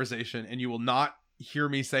that conversation, and you will not hear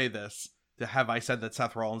me say this, have I said that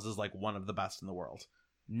Seth Rollins is like one of the best in the world.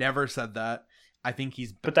 Never said that. I think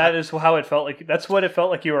he's. But that is how it felt like. That's what it felt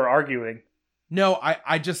like you were arguing. No,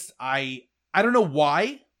 I don't know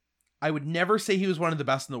why. I would never say he was one of the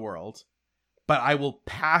best in the world, but I will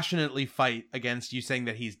passionately fight against you saying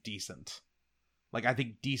that he's decent. Like, I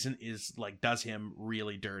think decent is like does him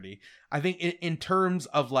really dirty. I think in terms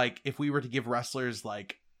of like if we were to give wrestlers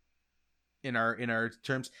like in our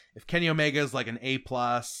terms, if Kenny Omega is like an A+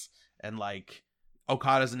 and like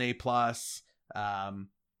Okada's an A+,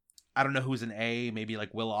 I don't know who's an A, maybe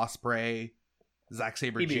like Will Ospreay, Zack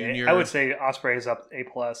Sabre Jr. I would say Ospreay is up A+.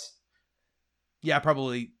 Yeah,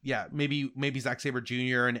 probably. Yeah, maybe Zack Sabre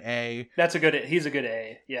Jr. an A. He's a good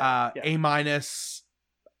A. Yeah. A-,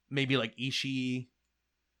 maybe like Ishii,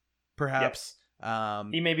 perhaps. Yep.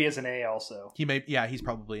 He maybe is an A also. He's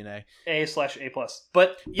probably an A. A/A+.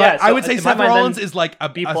 But yeah, I would say Seth Rollins is like a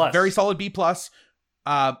B+. A very solid B+.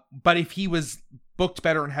 But if he was booked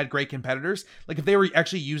better and had great competitors, like if they were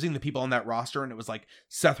actually using the people on that roster and it was like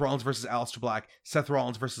Seth Rollins versus Aleister Black, Seth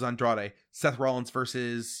Rollins versus Andrade, Seth Rollins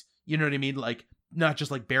versus, you know what I mean? Like not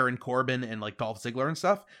just like Baron Corbin and like Dolph Ziggler and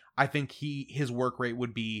stuff. I think his work rate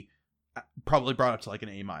would be probably brought up to like an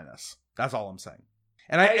A-. That's all I'm saying.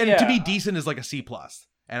 And to be decent is like a C+,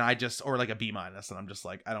 and or like a B-, and I'm just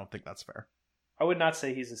like, I don't think that's fair. I would not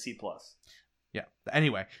say he's a C+. Yeah.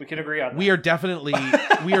 Anyway, we can agree on that. We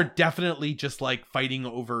are definitely just like fighting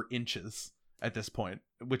over inches at this point,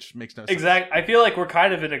 which makes no sense. Exactly. I feel like we're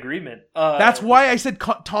kind of in agreement. That's why I said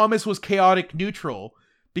Thomas was chaotic neutral,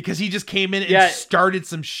 because he just came in and started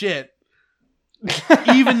some shit,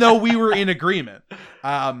 even though we were in agreement.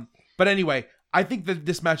 But anyway, I think that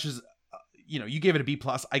this match is, you gave it a B+.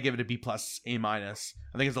 I give it a B+, A-. I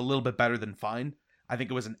think it's a little bit better than fine. I think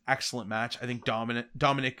it was an excellent match. I think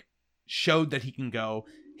Dominic showed that he can go.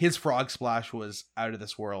 His frog splash was out of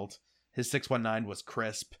this world. His 619 was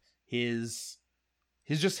crisp. He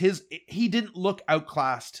didn't look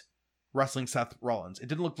outclassed wrestling Seth Rollins. It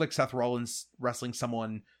didn't look like Seth Rollins wrestling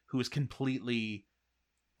someone who is completely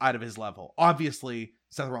out of his level. Obviously,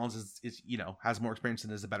 Seth Rollins is has more experience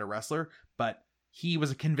and is a better wrestler, but he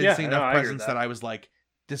was a convincing enough presence that I was like,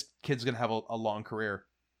 this kid's gonna have a long career,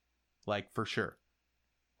 like, for sure.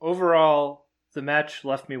 Overall, the match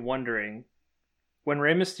left me wondering, when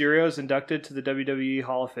Rey Mysterio is inducted to the WWE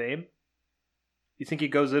Hall of Fame, you think he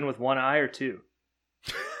goes in with one eye or two?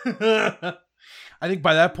 I think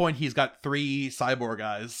by that point he's got 3 cyborg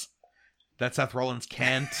eyes that Seth Rollins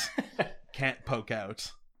can't poke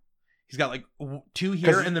out. He's got like 2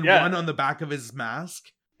 here and then 1 on the back of his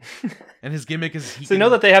mask. And his gimmick is so know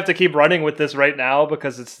that they have to keep running with this right now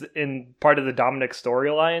because it's in part of the Dominic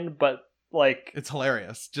storyline, but like, it's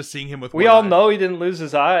hilarious just seeing him with we all know he didn't lose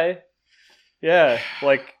his eye. Yeah,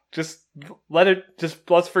 like,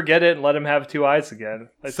 let's forget it and let him have 2 eyes again.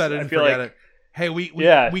 Set it and forget it. Hey, we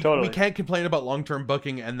can't complain about long-term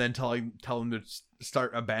booking and then tell them to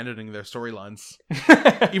start abandoning their storylines,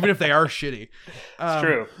 even if they are shitty. It's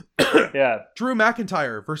true. Yeah. Drew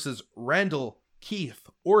McIntyre versus Randall Keith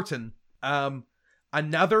Orton.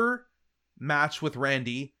 Another match with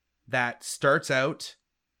Randy that starts out,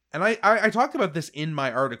 and I talked about this in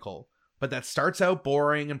my article, but that starts out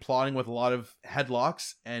boring and plotting with a lot of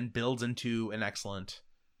headlocks and builds into an excellent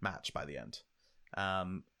match by the end.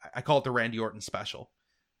 I call it the Randy Orton special.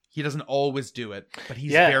 He doesn't always do it, but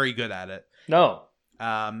he's very good at it. No.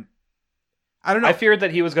 I don't know. I feared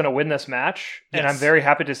that he was going to win this match, and I'm very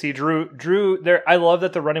happy to see Drew there. I love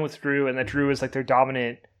that they're running with Drew, and that Drew is like their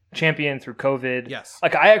dominant champion through COVID. Yes.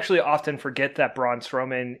 Like, I actually often forget that Braun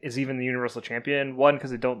Strowman is even the Universal Champion. 1,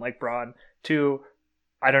 because I don't like Braun. 2,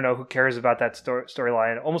 I don't know who cares about that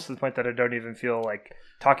storyline, almost to the point that I don't even feel like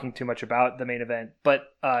talking too much about the main event, but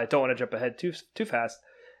I don't want to jump ahead too fast.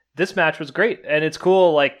 This match was great, and it's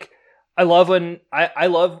cool. Like, I love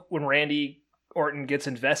when Randy Orton gets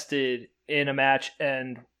invested in a match,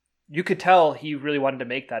 and you could tell he really wanted to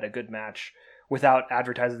make that a good match without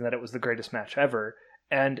advertising that it was the greatest match ever,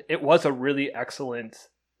 and it was a really excellent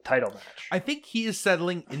title match. I think he is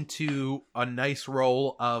settling into a nice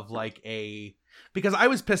role of like because I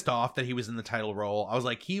was pissed off that he was in the title role. I was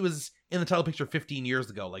like, he was in the title picture 15 years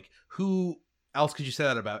ago. Like, who else could you say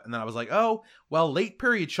that about? And then I was like, oh, well, late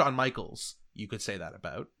period Shawn Michaels, you could say that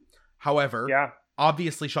about. However,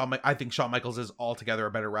 obviously I think Shawn Michaels is altogether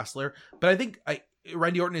a better wrestler, but I think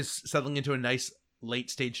Randy Orton is settling into a nice late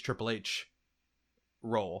stage Triple H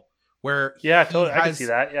role where totally. I can see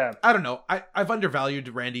that. Yeah. I don't know. I've undervalued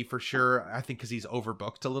Randy for sure. I think because he's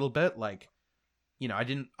overbooked a little bit. Like,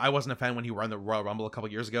 I wasn't a fan when he won the Royal Rumble a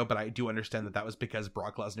couple years ago, but I do understand that was because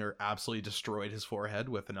Brock Lesnar absolutely destroyed his forehead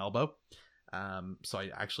with an elbow. So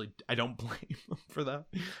I don't blame him for that.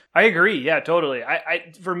 I agree. Yeah, totally.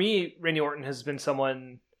 For me, Randy Orton has been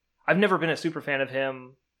someone, I've never been a super fan of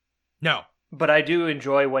him. No. But I do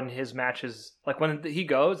enjoy when his matches, like when he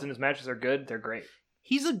goes and his matches are good, they're great.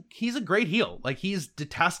 He's a great heel. Like, he's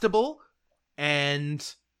detestable and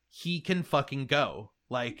he can fucking go.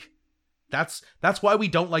 Like, that's why we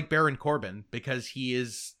don't like Baron Corbin, because he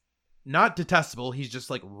is not detestable. He's just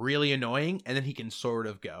like really annoying, and then he can sort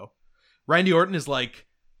of go. Randy Orton is like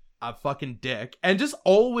a fucking dick and just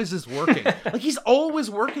always is working. Like, he's always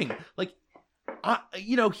working. Like,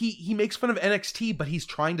 he makes fun of NXT, but he's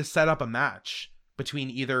trying to set up a match between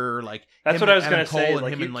either like that's what I was going to say, and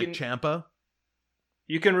him and like Ciampa.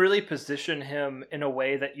 You can really position him in a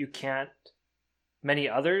way that you can't many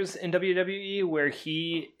others in WWE, where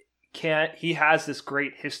he has this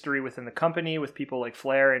great history within the company with people like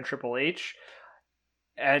Flair and Triple H,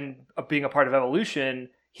 and being a part of Evolution,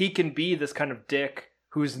 he can be this kind of dick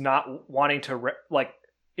who's not wanting to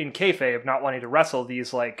in kayfabe, not wanting to wrestle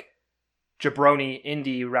these like jabroni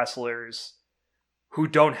indie wrestlers who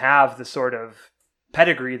don't have the sort of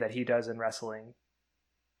pedigree that he does in wrestling.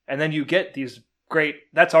 And then you get these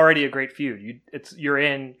that's already a great feud. You're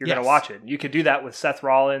going to watch it. You could do that with Seth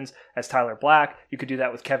Rollins as Tyler Black. You could do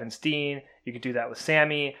that with Kevin Steen. You could do that with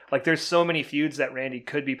Sammy. Like, there's so many feuds that Randy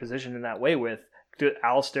could be positioned in that way with.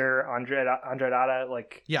 Alistair, Andrade,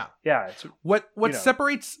 like, yeah. It's what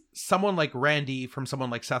separates someone like Randy from someone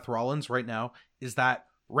like Seth Rollins right now is that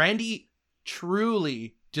Randy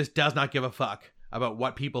truly just does not give a fuck about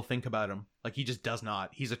what people think about him. Like, he just does not.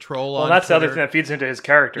 He's a troll on Well, that's the Twitter. other thing that feeds into his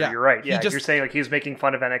character. Yeah, You're right. he Yeah, just- you're saying like he's making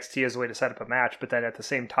fun of NXT as a way to set up a match, but then at the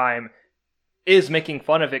same time is making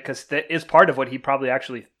fun of it because that is part of what he probably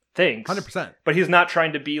actually thinks. 100%. But he's not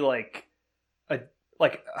trying to be like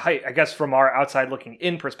I guess from our outside looking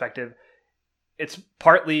in perspective, it's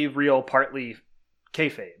partly real, partly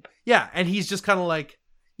kayfabe. Yeah, and he's just kind of like,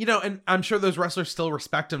 you know, and I'm sure those wrestlers still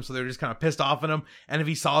respect him, so they're just kind of pissed off at him. And if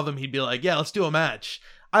he saw them, he'd be like, yeah, let's do a match.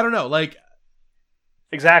 I don't know, like...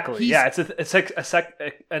 Exactly. Yeah, it's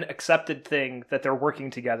an accepted thing that they're working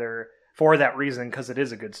together for that reason because it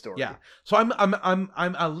is a good story. Yeah. So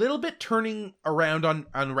I'm a little bit turning around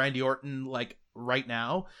on Randy Orton like right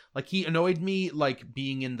now. Like, he annoyed me like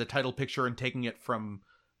being in the title picture and taking it from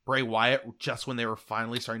Bray Wyatt just when they were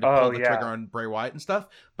finally starting to pull the trigger on Bray Wyatt and stuff.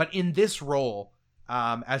 But in this role,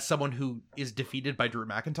 as someone who is defeated by Drew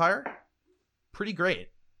McIntyre, pretty great.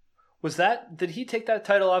 Did he take that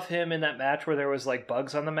title off him in that match where there was like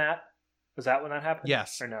bugs on the mat? Was that when that happened?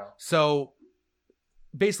 Yes. Or no? So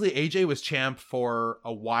basically AJ was champ for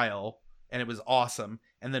a while and it was awesome.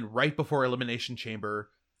 And then right before Elimination Chamber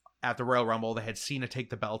at the Royal Rumble, they had Cena take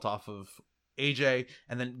the belt off of AJ,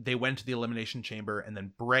 and then they went to the Elimination Chamber, and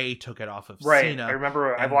then Bray took it off of Cena. I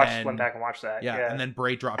remember I went back and watched that. Yeah, and then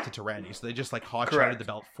Bray dropped it to Randy. So they just like hot-shotted the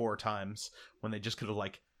belt 4 times when they just could have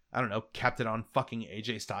like, I don't know, kept it on fucking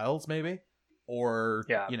AJ Styles maybe, or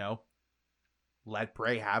you know, let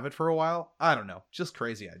Bray have it for a while. I don't know, just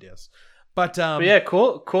crazy ideas. But yeah,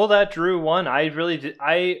 cool that Drew won. I really did.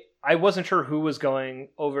 I wasn't sure who was going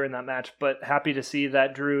over in that match, but happy to see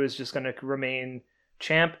that Drew is just going to remain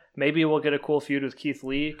champ. Maybe we'll get a cool feud with Keith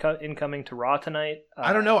Lee incoming to Raw tonight.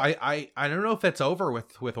 I don't know. I don't know if that's over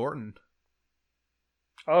with Orton.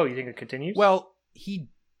 Oh, you think it continues? Well,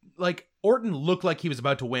 Orton looked like he was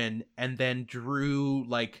about to win, and then Drew,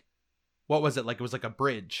 like, what was it? Like, it was like a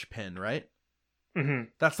bridge pin, right? Mm-hmm.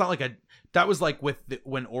 That's not like that was like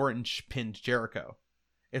when Orange pinned Jericho.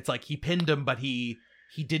 It's like he pinned him, but he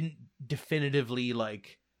didn't definitively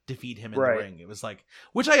like defeat him in the ring. It was like,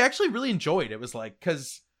 which I actually really enjoyed. It was like,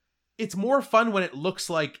 because it's more fun when it looks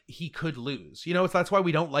like he could lose. You know, that's why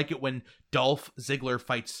we don't like it when Dolph Ziggler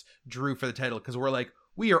fights Drew for the title, because we're like,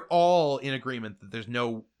 we are all in agreement that there's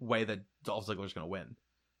no way that Dolph Ziggler's going to win.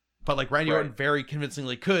 But like Randy Orton very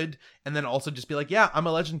convincingly could, and then also just be like, yeah, I'm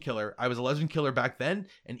a legend killer. I was a legend killer back then,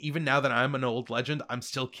 and even now that I'm an old legend, I'm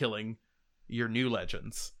still killing your new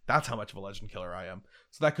legends. That's how much of a legend killer I am.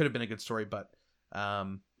 So that could have been a good story, but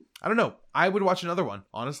I don't know. I would watch another one,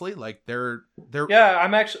 honestly. Like they're yeah.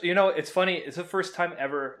 I'm actually, you know, it's funny. It's the first time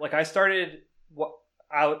ever. Like I started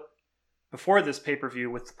out before this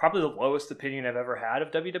pay-per-view with probably the lowest opinion I've ever had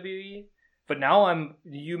of WWE. But now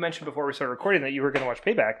you mentioned before we started recording that you were going to watch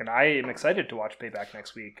Payback, and I am excited to watch Payback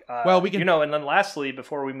next week. Well, we can, you know, and then lastly,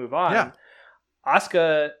 before we move on,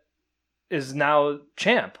 Asuka is now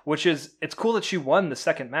champ, it's cool that she won the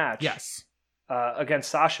second match. Yes. Against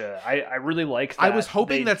Sasha. I really liked that. I was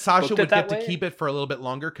hoping that Sasha would get to keep it for a little bit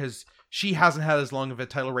longer, because she hasn't had as long of a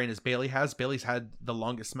title reign as Bayley has. Bayley's had the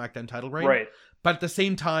longest SmackDown title reign. Right. But at the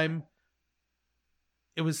same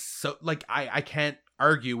it was so, like, I can't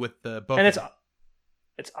argue with the both. And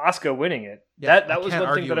it's Asuka winning it. Yeah, that was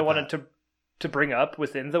one thing that I wanted to bring up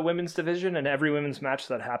within the women's division and every women's match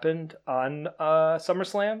that happened on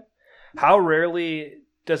SummerSlam. How rarely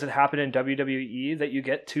does it happen in WWE that you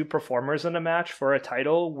get 2 performers in a match for a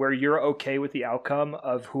title where you're okay with the outcome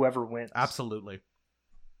of whoever wins? Absolutely.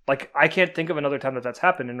 Like, I can't think of another time that's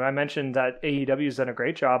happened. And I mentioned that AEW's done a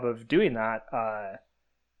great job of doing that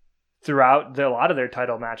throughout a lot of their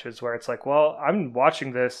title matches, where it's like, well, I'm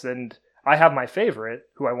watching this and I have my favorite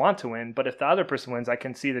who I want to win, but if the other person wins, I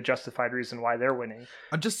can see the justified reason why they're winning.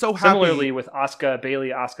 I'm just so happy. Similarly with Asuka, Bayley,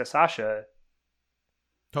 Asuka, Sasha.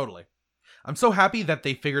 Totally. I'm so happy that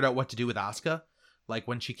they figured out what to do with Asuka. Like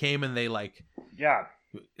when she came and they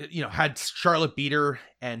had Charlotte beat her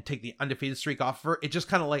and take the undefeated streak off of her. It just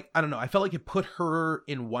kind of like, I don't know. I felt like it put her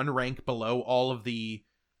in one rank below all of the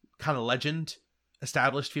kind of legend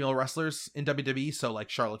established female wrestlers in WWE. So like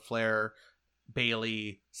Charlotte Flair,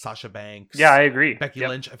 Bayley, Sasha Banks. Yeah, I agree. Becky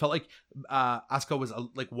Lynch. I felt like Asuka was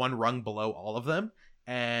like one rung below all of them.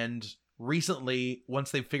 And recently,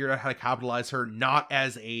 once they figured out how to capitalize her, not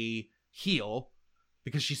as a heel,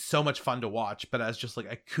 because she's so much fun to watch, but as just like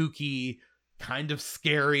a kooky, kind of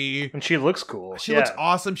scary. And she looks cool. She looks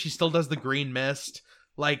awesome. She still does the green mist.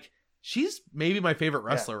 Like, she's maybe my favorite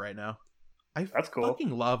wrestler right now. That's cool.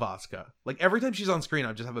 Fucking love Asuka. Like every time she's on screen,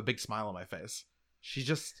 I just have a big smile on my face.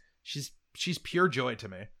 She's pure joy to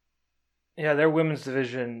me. Yeah, their women's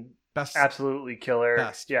division best, absolutely killer.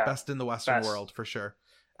 Best in the Western world for sure.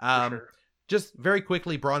 just very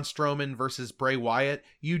quickly, Braun Strowman versus Bray Wyatt.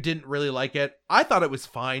 You didn't really like it. I thought it was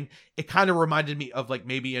fine. It kind of reminded me of like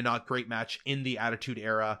maybe a not great match in the Attitude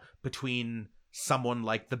Era between someone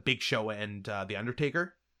like The Big Show and The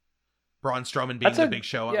Undertaker. Braun Strowman being The Big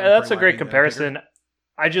Show. Yeah, that's a great comparison.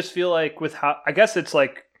 I just feel like with how, I guess it's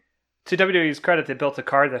like, to WWE's credit, they built a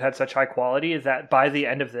card that had such high quality that by the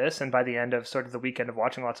end of this and by the end of sort of the weekend of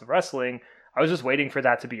watching lots of wrestling, I was just waiting for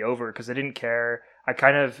that to be over because I didn't care. I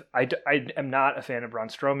am not a fan of Braun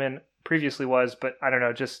Strowman. Previously was, but I don't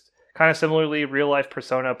know, just kind of similarly real life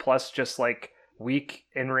persona plus just like weak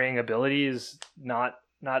in-ring abilities, not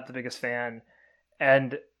the biggest fan.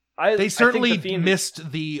 And they certainly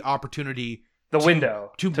missed the opportunity,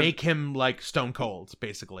 window to make him like Stone Cold,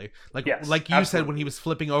 basically. Like, yes, like you absolutely. said, when he was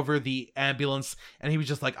flipping over the ambulance and he was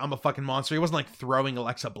just like, I'm a fucking monster. He wasn't like throwing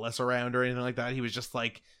Alexa Bliss around or anything like that. He was just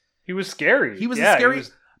like, he was scary. He was a scary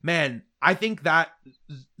man. I think that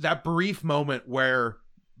brief moment where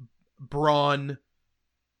Braun,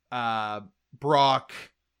 Brock,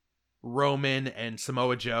 Roman, and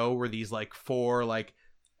Samoa Joe were these like four like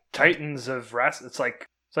titans of wrestling. It's like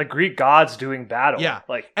Greek gods doing battle. Yeah,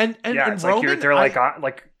 like and it's Roman, like they're like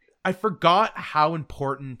I forgot how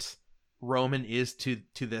important Roman is to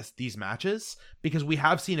these matches, because we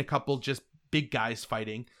have seen a couple just big guys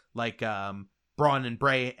fighting like Braun and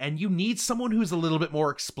Bray, and you need someone who's a little bit more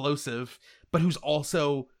explosive, but who's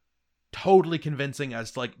also totally convincing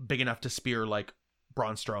as like big enough to spear like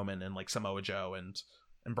Braun Strowman and like Samoa Joe and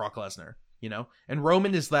Brock Lesnar, you know? And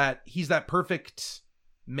Roman is he's that perfect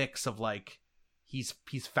mix of like he's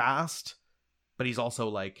fast, but he's also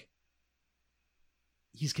like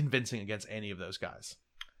he's convincing against any of those guys.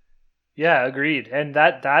 Yeah, agreed. And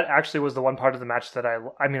that actually was the one part of the match that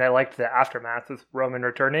I mean, I liked the aftermath with Roman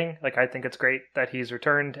returning. Like, I think it's great that he's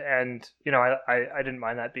returned, and you know, I didn't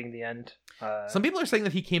mind that being the end. Some people are saying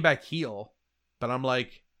that he came back heel, but I'm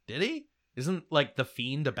like, did he? Isn't like the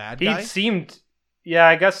Fiend a bad guy? He seemed, yeah,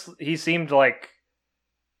 I guess he seemed like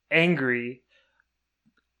angry.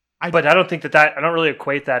 But I don't think I don't really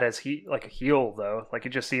equate that as like a heel though. Like, it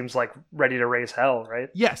just seems like ready to raise hell, right?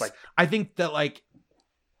 Yes, like, I think that like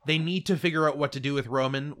they need to figure out what to do with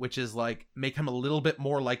Roman, which is like make him a little bit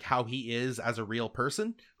more like how he is as a real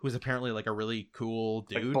person, who is apparently like a really cool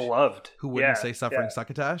dude, like beloved, who wouldn't say suffering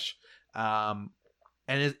succotash, and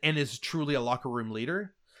is truly a locker room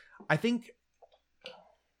leader. I think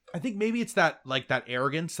maybe it's that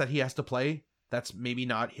arrogance that he has to play. That's maybe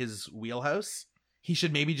not his wheelhouse. He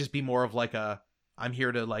should maybe just be more of like I'm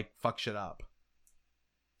here to like fuck shit up.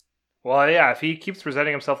 Well, yeah, if he keeps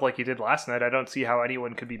presenting himself like he did last night, I don't see how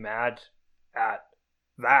anyone could be mad at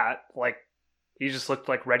that. Like, he just looked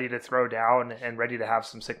like ready to throw down and ready to have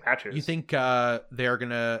some sick matches. You think they're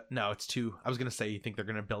gonna? No, it's too. I was gonna say you think they're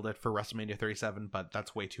gonna build it for WrestleMania 37, but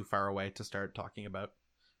that's way too far away to start talking about.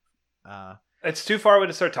 It's too far away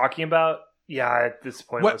to start talking about. Yeah, at this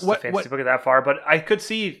point, let's the fantasy book it that far. But I could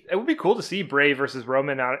see it would be cool to see Bray versus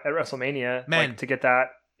Roman out at WrestleMania, man, like, to get that.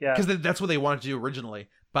 Yeah, because that's what they wanted to do originally.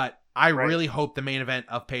 But I really hope the main event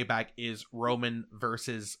of Payback is Roman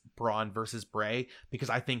versus Braun versus Bray, because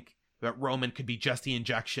I think that Roman could be just the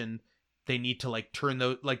injection. They need to like turn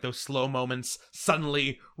those slow moments.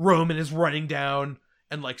 Suddenly Roman is running down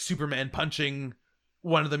and like Superman punching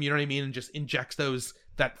one of them, you know what I mean, and just injects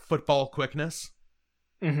that football quickness.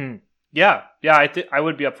 Mm-hmm. Yeah. I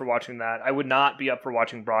would be up for watching that. I would not be up for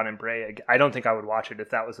watching Braun and Bray. I don't think I would watch it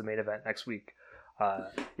if that was the main event next week.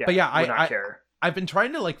 But yeah, I would not care. I've been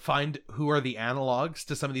trying to like find who are the analogs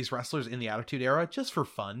to some of these wrestlers in the Attitude Era, just for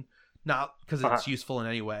fun, not because it's useful in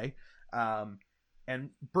any way. And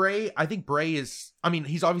Bray, I think Bray is, I mean,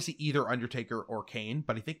 he's obviously either Undertaker or Kane,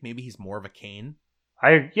 but I think maybe he's more of a Kane.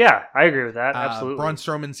 I agree with that. Absolutely. Braun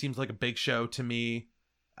Strowman seems like a Big Show to me.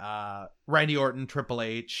 Randy Orton, Triple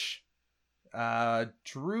H,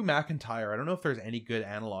 Drew McIntyre. I don't know if there's any good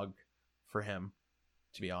analog for him,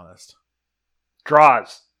 to be honest.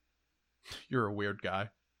 Draws. You're a weird guy.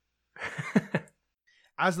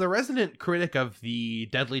 As the resident critic of the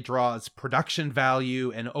Deadly Draw's production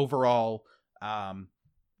value and overall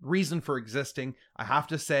reason for existing, I have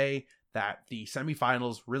to say that the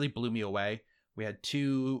semifinals really blew me away. We had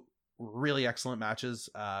two really excellent matches.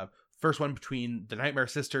 First one between the Nightmare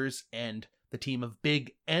Sisters and the team of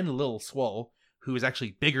Big and Little Swole, who is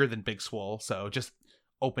actually bigger than Big Swole, so just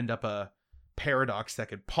opened up a paradox that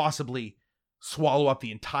could possibly swallow up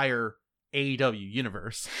the entire AEW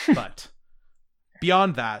universe. But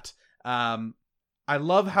beyond that, I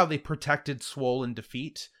love how they protected Swole in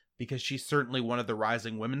defeat, because she's certainly one of the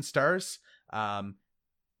rising women stars,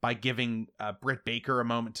 by giving Britt Baker a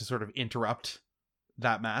moment to sort of interrupt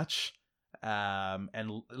that match.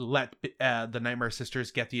 and let the Nightmare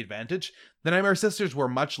Sisters get the advantage. The Nightmare Sisters were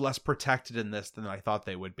much less protected in this than I thought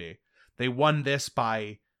they would be. They won this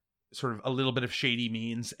by sort of a little bit of shady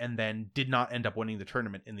means and then did not end up winning the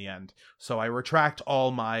tournament in the end. So I retract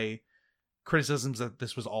all my criticisms that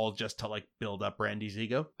this was all just to like build up Brandy's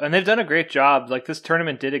ego. And they've done a great job. Like, this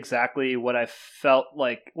tournament did exactly what I felt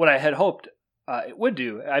like, what I had hoped it would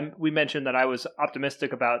do. We mentioned that I was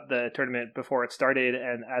optimistic about the tournament before it started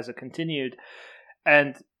and as it continued.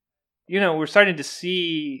 And, we're starting to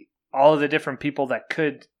see all of the different people that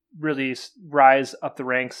could really rise up the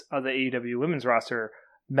ranks of the AEW women's roster.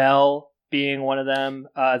 Mel being one of them,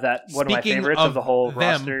 one of my favorites of the whole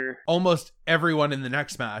roster. Almost everyone in the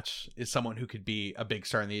next match is someone who could be a big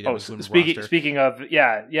star in the AEW women's roster. Speaking of,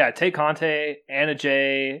 Tay Conte, Anna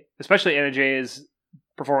Jay, especially Anna Jay's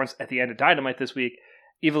performance at the end of Dynamite this week,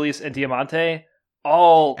 Ivelisse and Diamante,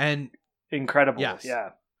 all incredible. Yes.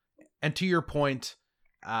 Yeah. And to your point,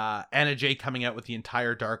 Anna Jay coming out with the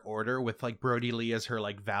entire Dark Order with like Brody Lee as her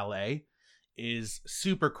like valet is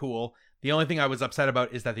super cool. The only thing I was upset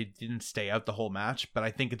about is that they didn't stay out the whole match, but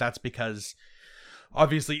I think that's because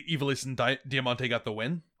obviously Ivelisse and Diamante got the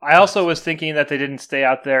win. I also was thinking that they didn't stay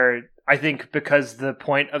out there, I think because the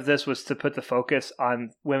point of this was to put the focus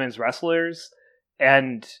on women's wrestlers.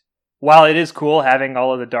 And while it is cool having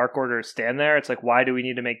all of the Dark Order stand there, it's like, why do we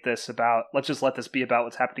need to make this about, let's just let this be about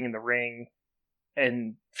what's happening in the ring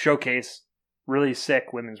and showcase really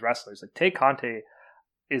sick women's wrestlers. Like, Tay Conte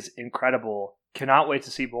is incredible. Cannot wait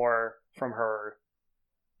to see more from her.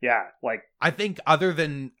 Yeah, like, I think other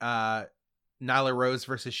than Nyla Rose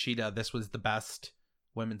versus Shida, this was the best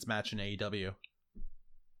women's match in AEW.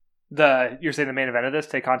 You're saying the main event of this,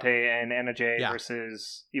 Tay Conte and Anna Jay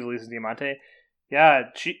versus Ivelisse and Diamante? Yeah,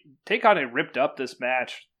 Tay Conte ripped up this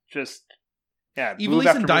match. Just, yeah.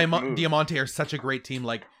 Ivelisse and Diamante are such a great team.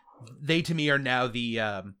 Like, they to me are now the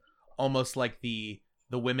almost like the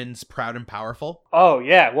women's Proud and Powerful. Oh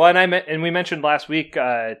yeah, well, and we mentioned last week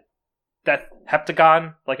that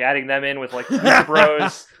Heptagon, like adding them in with like Lucha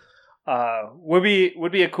Bros, would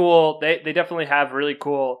be a cool. They definitely have really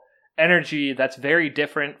cool energy that's very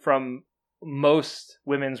different from most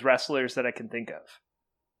women's wrestlers that I can think of.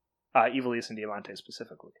 Ivelisse and Diamante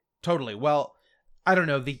specifically. Totally. Well, I don't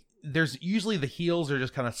know. There's usually the heels are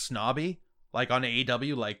just kind of snobby, like on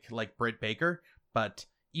AEW, like Britt Baker, but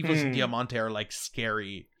Ivelisse and Diamante are like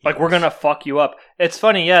scary heels. Like, we're gonna fuck you up. It's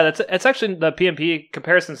funny, yeah. It's actually, the PNP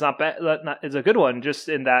comparison's not bad. It's a good one. Just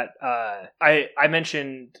in that, I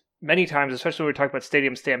mentioned many times, especially when we talk about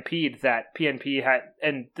Stadium Stampede, that PNP had,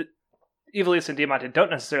 and Ivelisse and Diamante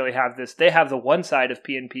don't necessarily have this. They have the one side of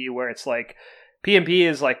PNP where it's like, PNP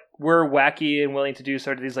is like, we're wacky and willing to do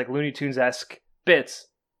sort of these like Looney Tunes-esque bits.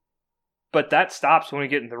 But that stops when we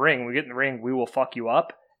get in the ring. When we get in the ring, we will fuck you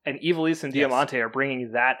up. And Ivelisse and Diamante are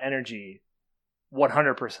bringing that energy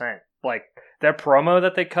 100%. Like, their promo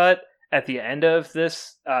that they cut at the end of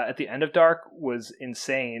this, at the end of Dark, was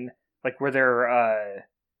insane. Like, where they're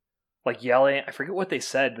like yelling. I forget what they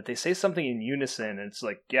said, but they say something in unison. And it's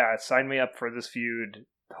like, yeah, sign me up for this feud.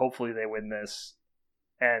 Hopefully they win this.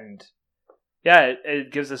 And yeah,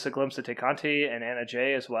 it gives us a glimpse of Tay Conte and Anna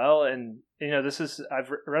Jay as well. And,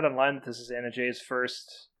 I've read online that this is Anna Jay's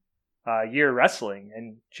first year wrestling,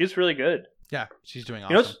 and she's really good. Yeah, she's doing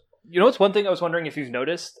awesome. You know what's one thing I was wondering if you've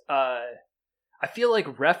noticed? I feel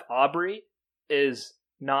like Ref Aubrey is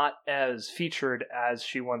not as featured as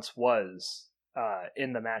she once was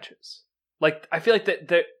in the matches. Like, I feel like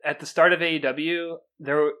that at the start of AEW,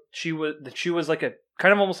 she was like a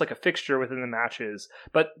kind of almost like a fixture within the matches.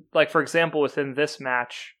 But like, for example, within this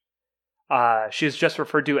match, she's just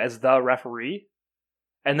referred to as the referee.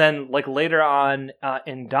 And then like later on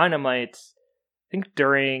in Dynamite, I think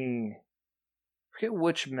during, I forget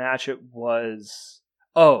which match it was.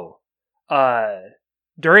 During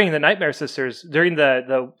the Nightmare Sisters, during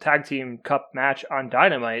the Tag Team Cup match on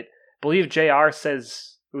Dynamite, I believe JR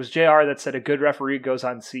says, it was JR that said a good referee goes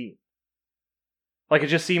unseen. Like, it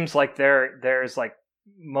just seems like there's like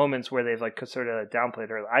moments where they've like sort of downplayed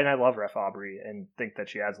her. And I love Ref Aubrey and think that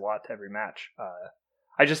she adds a lot to every match.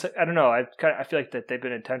 I don't know. I feel like that they've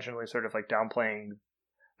been intentionally sort of like downplaying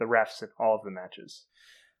the refs in all of the matches.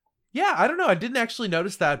 Yeah, I don't know. I didn't actually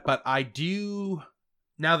notice that, but I do.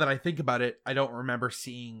 Now that I think about it, I don't remember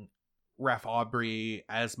seeing Ref Aubrey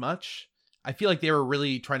as much. I feel like they were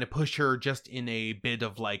really trying to push her just in a bit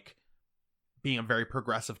of like being a very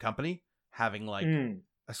progressive company, having like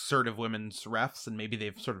assertive women's refs, and maybe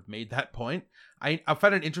they've sort of made that point. I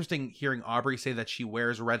found it interesting hearing Aubrey say that she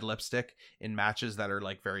wears red lipstick in matches that are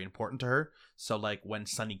like very important to her. So like when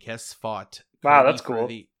Sunny Kiss fought, wow, that's cool.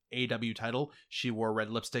 AEW title, she wore red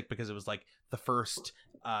lipstick because it was like the first,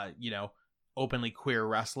 openly queer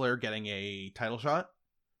wrestler getting a title shot.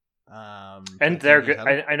 And they're good.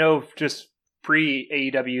 I know just pre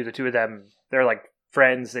AEW, the two of them, they're like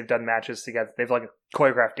friends. They've done matches together. They've like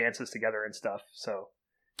choreographed dances together and stuff. So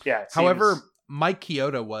yeah. However, Mike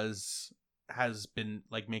Chioda has been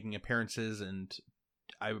like making appearances, and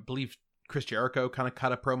I believe Chris Jericho kind of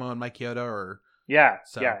cut a promo on Mike Chioda, yeah.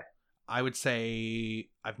 I would say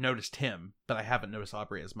I've noticed him, but I haven't noticed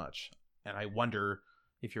Aubrey as much, and I wonder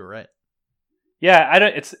if you're right. Yeah,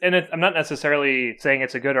 I'm not necessarily saying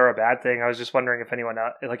it's a good or a bad thing. I was just wondering if anyone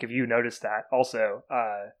if you noticed that also.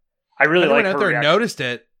 I really like her out there reaction. Noticed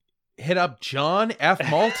it. Hit up John F.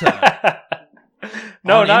 Malta.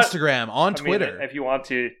 No, on not Instagram, on Twitter. If you want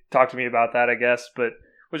to talk to me about that, I guess. But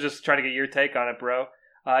was just trying to get your take on it, bro.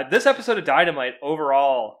 This episode of Dynamite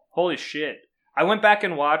overall, holy shit! I went back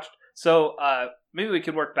and watched. So maybe we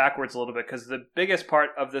can work backwards a little bit, because the biggest part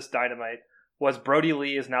of this Dynamite was Brody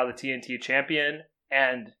Lee is now the TNT champion.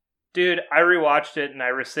 And, dude, I rewatched it and I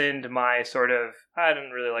rescind my sort of, I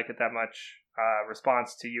didn't really like it that much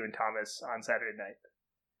response to you and Thomas on Saturday night.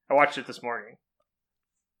 I watched it this morning.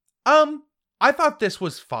 I thought this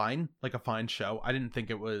was fine, like a fine show. I didn't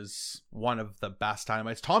think it was one of the best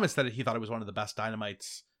Dynamites. Thomas said he thought it was one of the best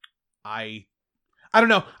Dynamites. I don't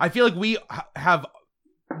know. I feel like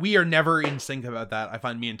we are never in sync about that. I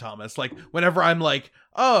find me and Thomas, like, whenever I'm like,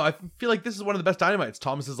 oh, I feel like this is one of the best Dynamites,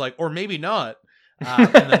 Thomas is like, or maybe not.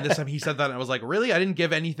 And then this time he said that and I was like, really? I didn't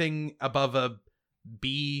give anything above a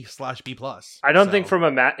B/B+. I don't think from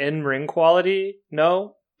a in-ring quality,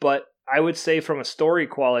 no, but I would say from a story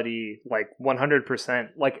quality, like 100%.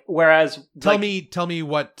 Like, whereas tell me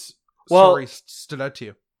what story stood out to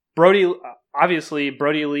you. Obviously,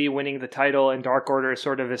 Brody Lee winning the title and Dark Order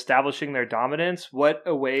sort of establishing their dominance. What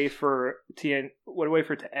a way to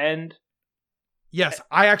end. Yes,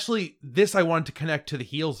 I wanted to connect to the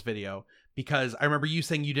Heels video, because I remember you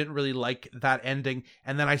saying you didn't really like that ending,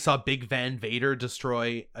 and then I saw Big Van Vader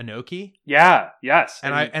destroy Inoki. Yeah, yes.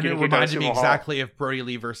 And it reminded me exactly of Brody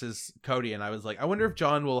Lee versus Cody, and I was like, I wonder if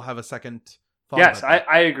John will have a second thought. Yes,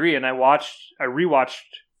 I agree, and I watched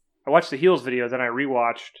the Heels video, then I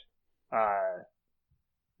rewatched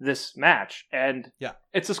this match, and yeah,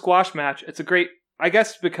 it's a squash match. It's a great, I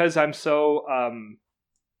guess, because I'm so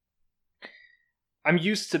I'm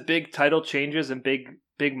used to big title changes and big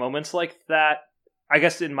moments like that. I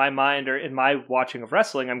guess in my mind, or in my watching of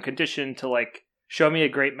wrestling, I'm conditioned to like show me a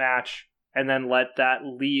great match and then let that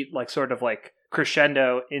lead, like, sort of like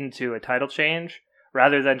crescendo into a title change,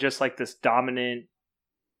 rather than just like this dominant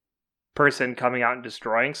person coming out and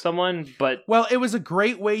destroying someone. But well, it was a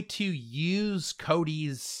great way to use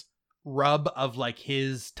Cody's rub of like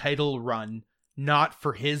his title run, not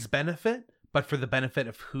for his benefit, but for the benefit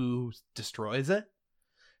of who destroys it.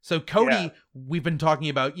 So Cody, we've been talking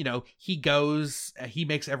about, he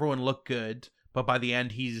makes everyone look good, but by the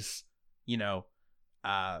end he's,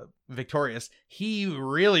 victorious. He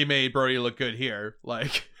really made Brody look good here.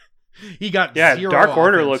 Like, he got zero Dark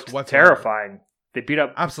Order looked whatsoever. Terrifying. They beat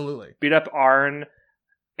up Arn,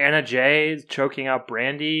 Anna Jay choking out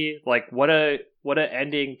Brandy. Like, what a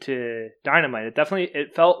ending to Dynamite.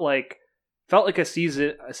 It felt like a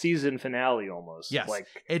season finale almost. Yes, like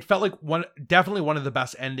it felt like definitely one of the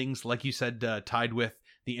best endings. Like you said, tied with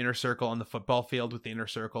the Inner Circle on the football field with the Inner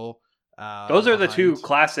Circle. Those are the two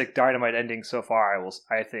classic Dynamite endings so far.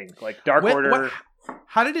 I think like Dark Order.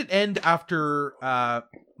 How did it end after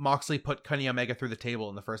Moxley put Kenny Omega through the table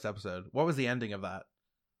in the first episode? What was the ending of that?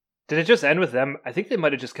 Did it just end with them? I think they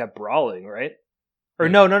might have just kept brawling, right? Or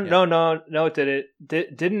no, it didn't.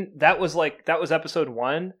 Didn't that was episode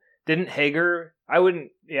 1? Didn't Hager? I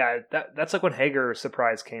wouldn't. Yeah, that's like when Hager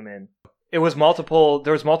surprise came in. There was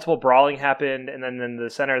multiple brawling happened, and then in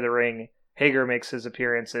the center of the ring, Hager makes his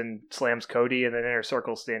appearance and slams Cody, and then Inner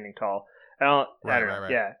Circle standing tall. I don't know.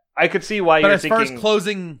 Yeah, I could see why you're thinking. But as far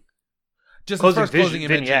as closing images,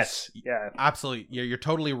 vignettes, yeah, absolutely. You're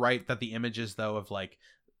totally right that the images, though, of like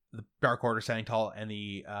the Dark Order standing tall and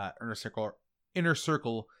the Inner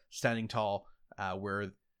Circle standing tall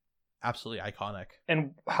were absolutely iconic.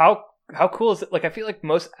 And how cool is it? Like, I feel like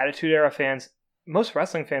most Attitude Era fans, most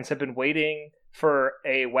wrestling fans, have been waiting for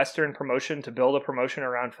a Western promotion to build a promotion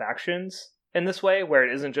around factions in this way, where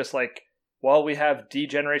it isn't just like, well, we have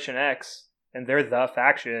D-Generation X and they're the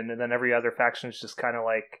faction, and then every other faction is just kind of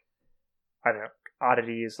like, I don't know,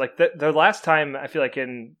 oddities. Like the last time, I feel like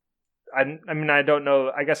I mean, I don't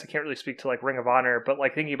know, I guess I can't really speak to like Ring of Honor, but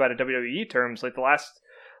like thinking about it WWE terms, like the last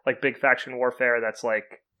like big faction warfare that's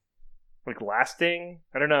like lasting,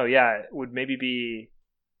 I don't know, yeah, it would maybe be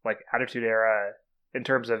like Attitude Era in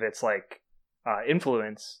terms of its like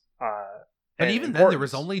influence. But and even then, there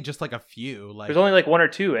was importance. only just like a few. Like There's only like one or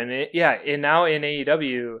two, and and now in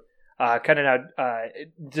AEW, kind of now,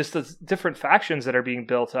 just the different factions that are being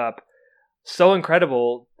built up, so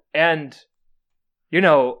incredible. And we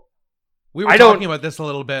we were talking about this a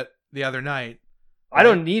little bit the other night. I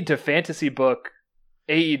don't need to fantasy book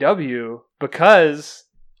AEW because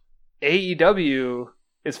AEW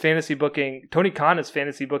is fantasy booking. Tony Khan is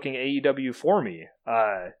fantasy booking AEW for me.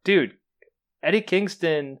 Dude, Eddie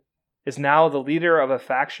Kingston is now the leader of a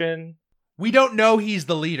faction. We don't know he's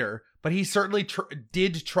the leader, but he certainly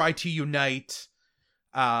did try to unite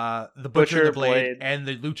the Butcher and the Blade and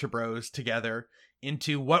the Lucha Bros together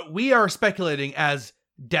into what we are speculating as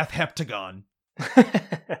Death Heptagon.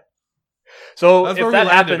 So That's if where that we landed,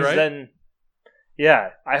 happens, right? then yeah,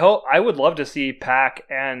 I would love to see Pac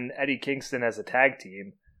and Eddie Kingston as a tag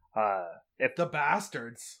team. If The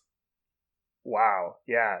Bastards. wow,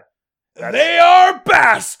 yeah, They are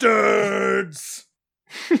bastards!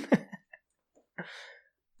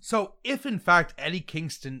 So if in fact Eddie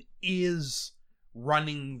Kingston is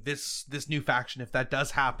running this new faction, if that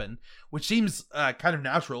does happen, which seems kind of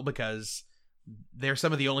natural because they're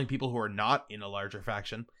some of the only people who are not in a larger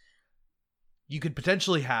faction, you could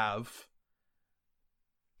potentially have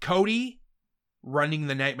Cody running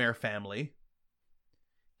the Nightmare Family,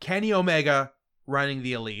 Kenny Omega running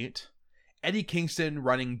the Elite, Eddie Kingston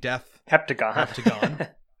running Death Heptagon.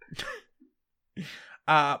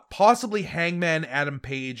 Possibly Hangman Adam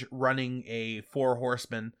Page running a 4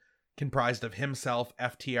 horsemen comprised of himself,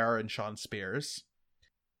 FTR, and Shawn Spears,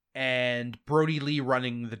 and Brody Lee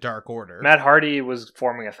running the Dark Order. Matt Hardy was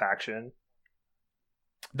forming a faction.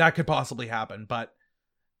 That could possibly happen, but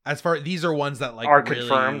as far these are ones that like are really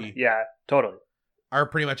confirmed. Yeah, totally. Are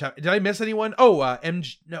pretty much. Did I miss anyone? Oh,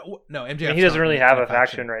 MJ. No, MJF. I mean, he doesn't really have a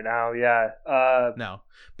faction right now. Yeah. No,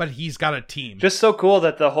 but he's got a team. Just so cool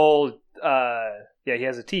that the whole. He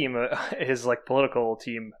has a team. His like political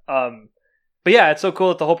team. But yeah, it's so cool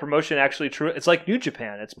that the whole promotion actually true. It's like New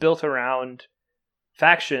Japan. It's built around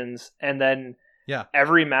factions, and then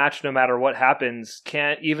every match, no matter what happens,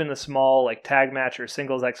 can't even the small like tag match or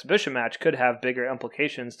singles exhibition match could have bigger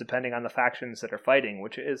implications depending on the factions that are fighting,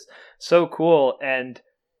 which is so cool. And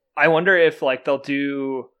I wonder if like they'll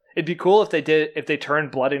do. It'd be cool if they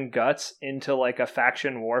turned Blood and Guts into like a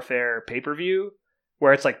faction warfare pay-per-view.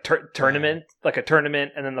 Where it's like tournament, like a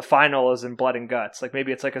tournament, and then the final is in Blood and Guts. Like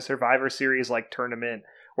maybe it's like a Survivor Series like tournament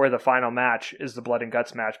where the final match is the Blood and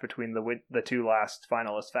Guts match between the two last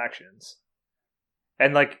finalist factions.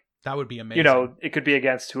 And like that would be amazing. It could be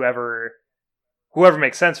against whoever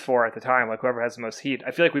makes sense for at the time, like whoever has the most heat. I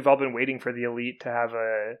feel like we've all been waiting for the Elite to have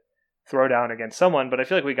a throwdown against someone, but I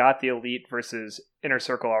feel like we got the Elite versus Inner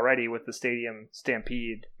Circle already with the Stadium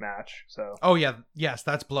Stampede match. So yes,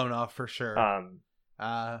 that's blown off for sure.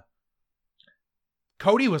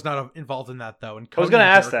 Cody was not involved in that though. And I was going to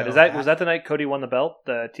ask that. Was that the night Cody won the belt,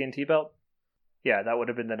 the TNT belt? Yeah, that would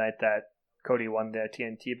have been the night that Cody won the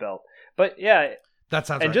TNT belt. But yeah, that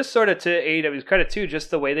sounds. And right. Just sort of to AEW's credit too, just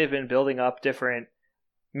the way they've been building up different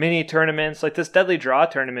mini tournaments. Like this Deadly Draw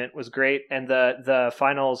tournament was great, and the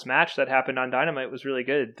finals match that happened on Dynamite was really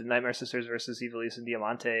good. The Nightmare Sisters versus Ivelisse and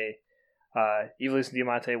Diamante. Ivelisse and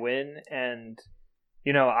Diamante win, and.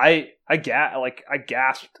 I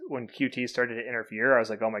gasped when QT started to interfere. I was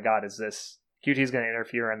like, oh my God, is this QT's going to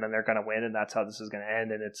interfere and then they're going to win and that's how this is going to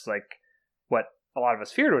end? And it's like what a lot of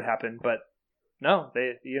us feared would happen, but no,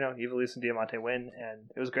 they, Ivelisse and Diamante win and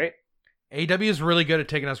it was great. AEW is really good at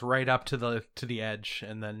taking us right up to the edge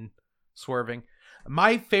and then swerving.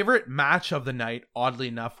 My favorite match of the night, oddly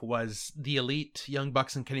enough, was the Elite, Young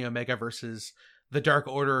Bucks and Kenny Omega versus the Dark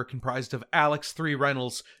Order, comprised of Alex 3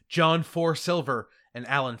 Reynolds, John 4 Silver, and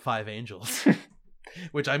Alan 5 Angels.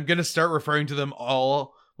 Which I'm going to start referring to them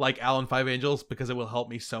all like Alan 5 Angels because it will help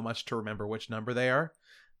me so much to remember which number they are.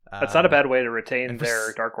 That's not a bad way to retain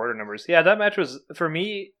their Dark Order numbers. Yeah, that match was, for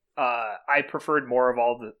me, I preferred more of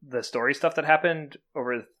all the story stuff that happened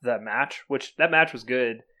over the match, which that match was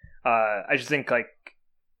good. I just think like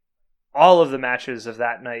all of the matches of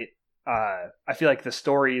that night, I feel like the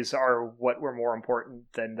stories are what were more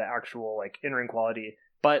important than the actual like in-ring quality.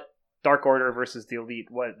 But Dark Order versus the Elite,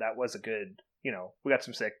 that was a good, we got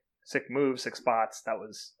some sick moves, 6 spots. That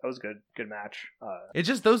was good match. It's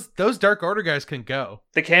just those Dark Order guys can go.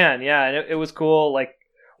 They can, yeah, and it was cool. Like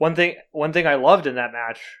one thing I loved in that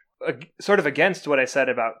match, sort of against what I said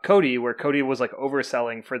about Cody, where Cody was like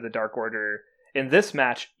overselling for the Dark Order. In this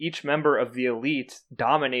match, each member of the Elite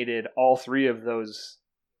dominated all three of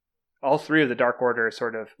the Dark Order,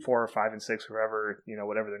 sort of 4 or 5 and 6, whatever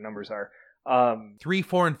their numbers are. 3,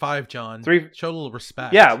 4, and 5, John. 3. Show a little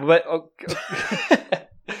respect. Yeah, but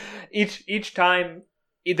each time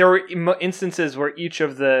there were instances where each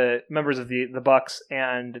of the members of the Bucks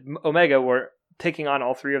and Omega were taking on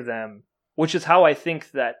all 3 of them, which is how I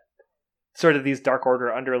think that sort of these Dark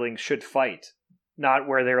Order underlings should fight, not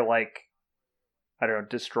where they're like, I don't know,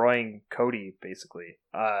 destroying Cody basically.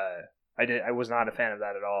 I was not a fan of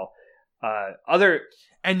that at all.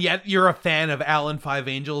 And yet you're a fan of Alan Five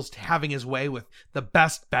Angels having his way with the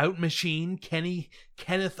best bout machine,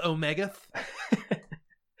 Kenneth Omega.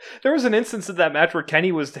 There was an instance of that match where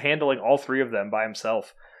Kenny was handling all 3 of them by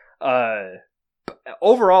himself.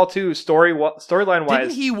 Overall, too, storyline wise,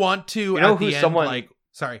 didn't he want to? You know, at the end,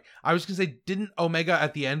 sorry, I was gonna say, didn't Omega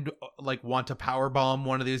at the end want to powerbomb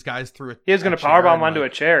one of these guys through? He was gonna powerbomb onto a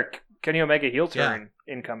chair. Kenny Omega heel turn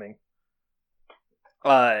incoming.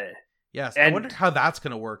 Yes, I wonder how that's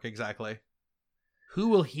going to work exactly. Who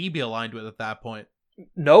will he be aligned with at that point?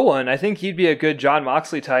 No one. I think he'd be a good Jon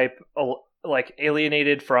Moxley type, like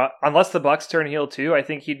alienated from, unless the Bucks turn heel too. I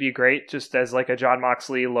think he'd be great just as like a Jon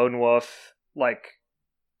Moxley lone wolf, like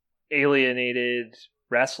alienated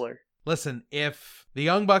wrestler. Listen, if the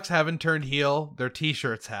Young Bucks haven't turned heel, their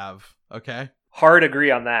t-shirts have. Okay, hard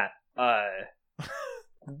agree on that.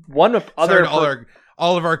 One of other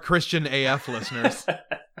all of our Christian AF listeners.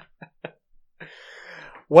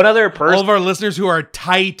 What other person? All of our listeners who are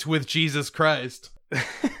tight with Jesus Christ. Why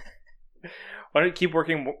don't you keep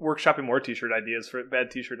workshopping more t-shirt ideas for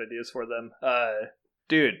them?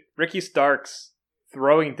 Dude, Ricky Starks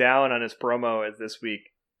throwing down on his promo this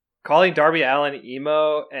week, calling Darby Allin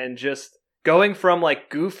emo, and just going from like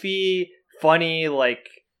goofy, funny, like,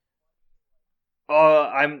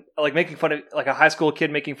 I'm like making fun of like a high school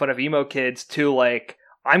kid making fun of emo kids to like,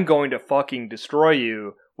 I'm going to fucking destroy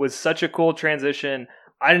you, was such a cool transition.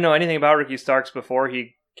 I didn't know anything about Ricky Starks before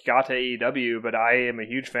he got to AEW, but I am a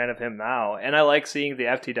huge fan of him now, and I like seeing the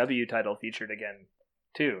FTW title featured again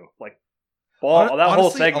too. Like,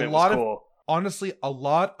 whole segment was cool. Honestly, a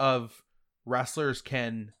lot of wrestlers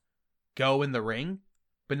can go in the ring,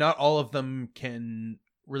 but not all of them can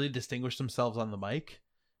really distinguish themselves on the mic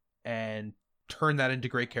and turn that into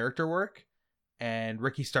great character work. And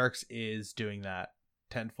Ricky Starks is doing that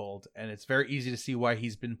tenfold, and it's very easy to see why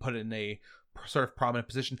he's been put in a sort of prominent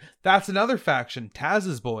position. That's another faction,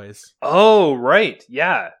 Taz's boys. Oh, right.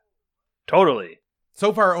 Yeah. Totally.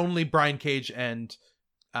 So far, only Brian Cage and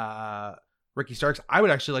Ricky Starks. I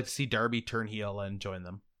would actually like to see Darby turn heel and join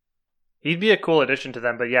them. He'd be a cool addition to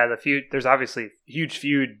them, but yeah, the feud. There's obviously huge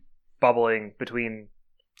feud bubbling between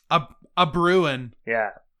a brewing. Yeah,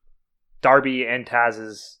 Darby and Team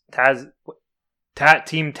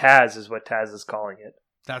Taz is what Taz is calling it.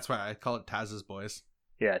 That's why I call it Taz's boys.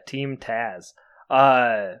 Yeah, Team Taz.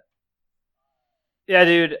 Yeah,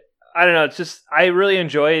 dude. I don't know. It's just, I really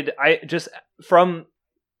enjoyed. From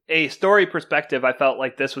a story perspective, I felt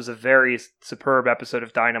like this was a very superb episode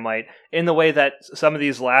of Dynamite in the way that some of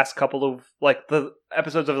these last couple of, like, the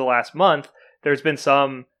episodes of the last month, there's been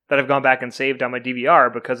some that I've gone back and saved on my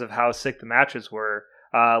DVR because of how sick the matches were.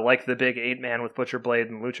 Like the big 8-man with Butcher Blade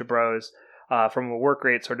and Lucha Bros. From a work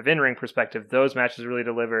rate sort of in-ring perspective, those matches really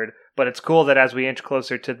delivered. But it's cool that as we inch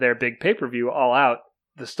closer to their big pay-per-view, All Out,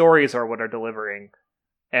 the stories are what are delivering.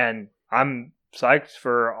 And I'm psyched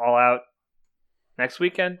for All Out next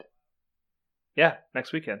weekend. Yeah,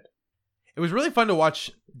 next weekend. It was really fun to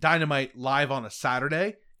watch Dynamite live on a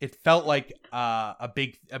Saturday. It felt like a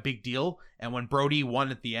big deal. And when Brody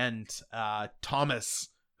won at the end, Thomas,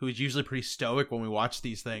 who is usually pretty stoic when we watch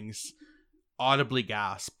these things, audibly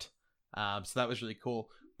gasped. So that was really cool.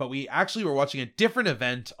 But we actually were watching a different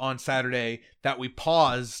event on Saturday that we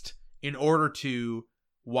paused in order to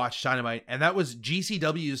watch Dynamite, and that was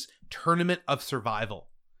GCW's Tournament of Survival,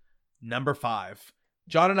 number 5.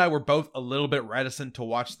 John and I were both a little bit reticent to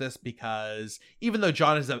watch this because even though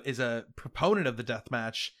John is a proponent of the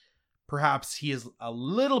deathmatch, perhaps he is a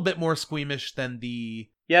little bit more squeamish than the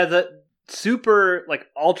super, like,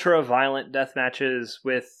 ultra violent death matches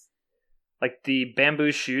with, like, the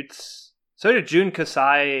bamboo shoots. So did Jun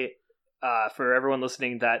Kasai, for everyone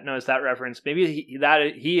listening that knows that reference. Maybe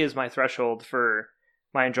he is my threshold for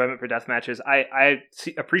my enjoyment for death matches. I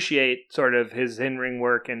appreciate sort of his in-ring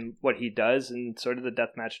work and what he does in sort of the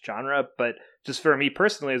deathmatch genre, but just for me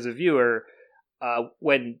personally as a viewer,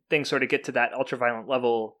 when things sort of get to that ultra-violent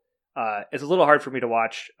level, it's a little hard for me to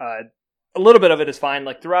watch. A little bit of it is fine.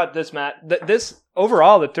 Like throughout this match, this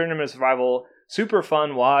overall, the Tournament of Survival, super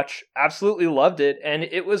fun watch. Absolutely loved it, and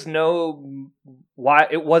it was not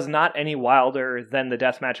any wilder than the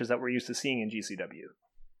death matches that we're used to seeing in GCW.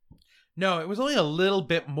 No, it was only a little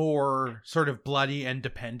bit more sort of bloody and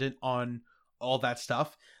dependent on all that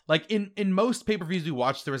stuff. Like in most pay-per-views we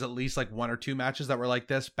watched, there was at least like 1 or 2 matches that were like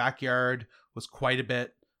this. Backyard was quite a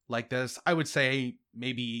bit like this. I would say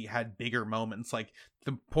maybe he had bigger moments, like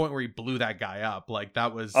the point where he blew that guy up. Like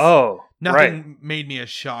that was nothing made me as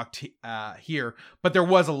shocked here, but there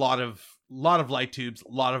was a lot of light tubes,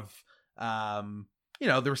 a lot of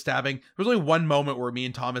there was stabbing. There was only one moment where me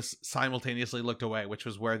and Thomas simultaneously looked away, which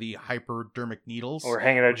was where the hypodermic needles were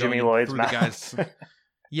hanging out Jimmy Lloyd's mouth.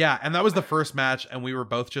 Yeah, and that was the first match, and we were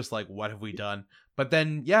both just like, what have we done? But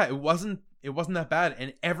then, yeah, it wasn't that bad,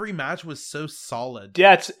 and every match was so solid.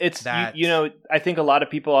 Yeah, it's that... I think a lot of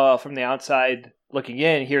people from the outside looking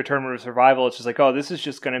in hear Tournament of Survival, it's just like, oh, this is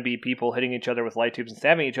just going to be people hitting each other with light tubes and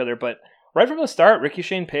stabbing each other. But right from the start, Ricky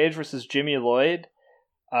Shane Page versus Jimmy Lloyd,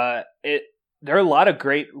 there are a lot of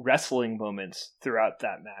great wrestling moments throughout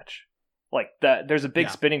that match. Like that, there's a big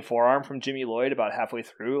spinning forearm from Jimmy Lloyd about halfway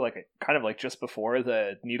through, like kind of like just before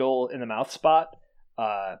the needle in the mouth spot.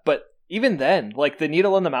 But even then, like the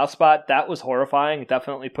needle in the mouth spot, that was horrifying. It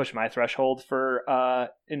definitely pushed my threshold for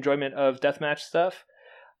enjoyment of deathmatch stuff.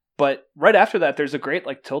 But right after that, there's a great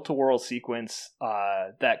like tilt-a-whirl sequence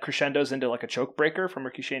that crescendos into like a choke breaker from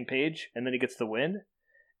Ricky Shane Page, and then he gets the win.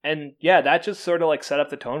 And yeah, that just sort of like set up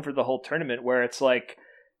the tone for the whole tournament, where it's like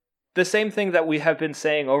the same thing that we have been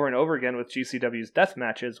saying over and over again with GCW's death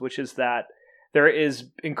matches, which is that there is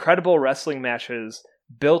incredible wrestling matches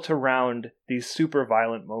built around these super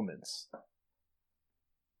violent moments.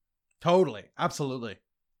 Totally. Absolutely.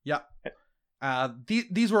 Yeah.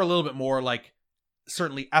 These were a little bit more like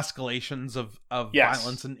certainly escalations of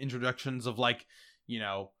violence and introductions of like,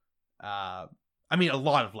 a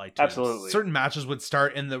lot of light tubes. Absolutely. Certain matches would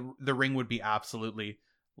start and the ring would be absolutely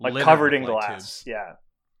like covered in glass. Tubes. Yeah.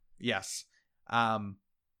 Yes.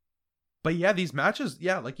 But yeah, these matches,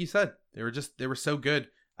 like you said, they were so good.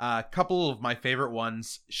 A couple of my favorite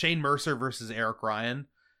ones, Shane Mercer versus Eric Ryan.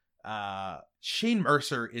 Shane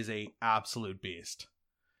Mercer is a absolute beast.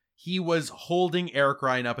 He was holding Eric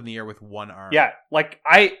Ryan up in the air with one arm. Yeah,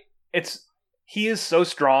 he is so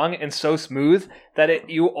strong and so smooth that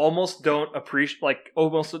you almost don't appreciate,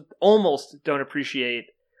 almost don't appreciate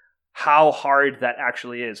how hard that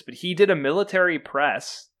actually is. But he did a military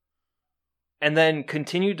press and then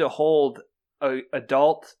continued to hold a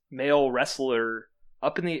adult male wrestler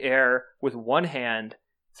up in the air with one hand,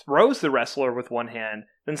 throws the wrestler with one hand,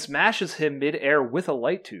 then smashes him mid-air with a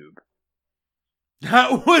light tube.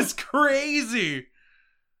 That was crazy.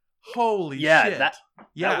 Holy shit. That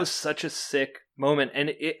was such a sick moment.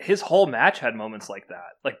 And his whole match had moments like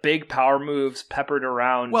that. Like big power moves peppered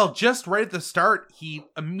around. Well, just right at the start, he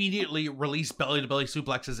immediately released belly-to-belly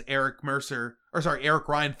suplexes Eric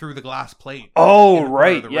Ryan through the glass plate. Oh,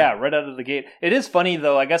 right. Yeah, right out of the gate. It is funny,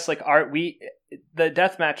 though. I guess like our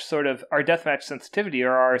deathmatch sensitivity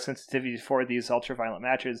or our sensitivity for these ultra-violent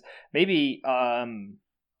matches maybe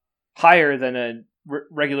higher than a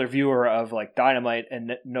regular viewer of like Dynamite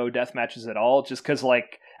and no death matches at all, just because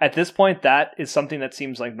like at this point that is something that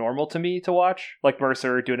seems like normal to me to watch, like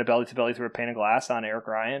Mercer doing a belly to belly through a pane of glass on Eric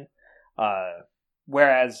Ryan,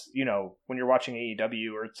 whereas when you're watching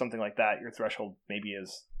AEW or something like that, your threshold maybe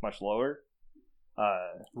is much lower,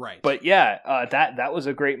 right? But that was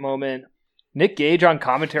a great moment. Nick Gage on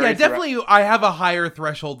commentary, definitely I have a higher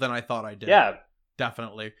threshold than I thought I did.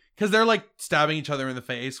 Definitely. Because they're like stabbing each other in the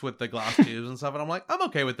face with the glass tubes and stuff. And I'm like, I'm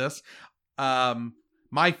okay with this.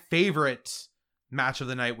 My favorite match of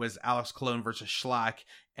the night was Alex Colon versus Schlack.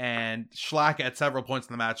 And Schlack at several points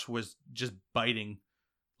in the match was just biting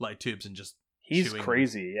light tubes and just He's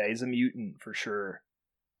crazy. Yeah, he's a mutant for sure.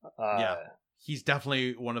 He's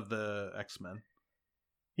definitely one of the X-Men.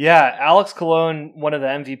 Yeah, Alex Colon, one of the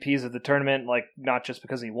MVPs of the tournament, like not just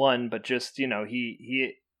because he won, but just,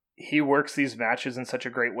 he works these matches in such a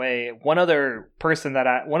great way. One other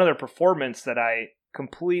performance that I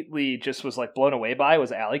completely just was like blown away by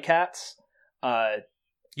was Alley Katz.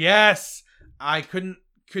 Yes, I could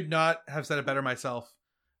not have said it better myself.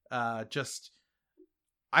 I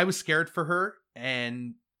was scared for her,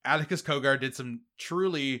 and Atticus Cogar did some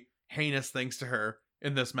truly heinous things to her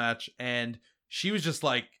in this match, and she was just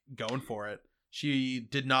like going for it. She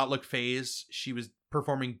did not look phased. She was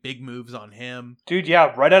performing big moves on him. Dude,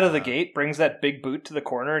 yeah, right out of the gate, brings that big boot to the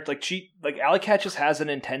corner. It's like Alley Cat just has an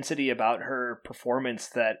intensity about her performance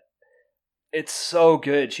that it's so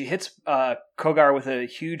good. She hits Cogar with a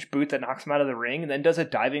huge boot that knocks him out of the ring, and then does a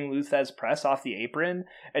diving Lou Thesz press off the apron,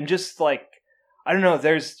 and just like, I don't know,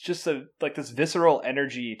 there's just this visceral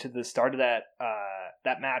energy to the start of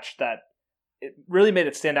that match that it really made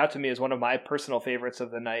it stand out to me as one of my personal favorites of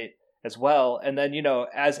the night as well. And then,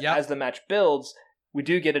 as the match builds, we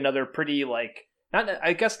do get another pretty like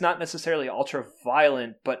I guess not necessarily ultra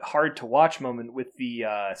violent, but hard to watch moment with the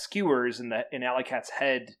skewers in Alley Cat's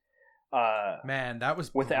head. Man, that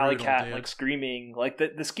was with brutal, Alley Cat dude. like screaming. Like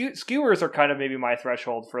the skewers are kind of maybe my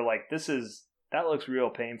threshold for like that looks real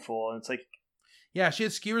painful, and it's like. Yeah, she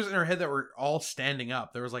had skewers in her head that were all standing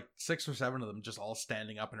up. There was like 6 or 7 of them just all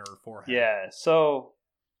standing up in her forehead. Yeah, so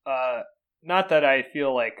not that I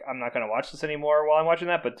feel like I'm not going to watch this anymore while I'm watching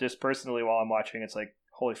that, but just personally while I'm watching, it's like,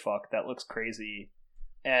 holy fuck, that looks crazy.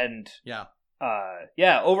 And yeah,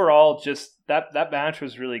 overall, just that match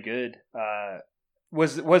was really good.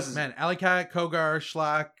 Was man, Alley Cat, Kogar,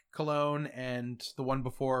 Schlack, Cologne, and the one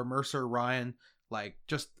before Mercer, Ryan, like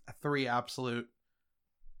just 3 absolute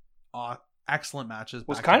excellent matches.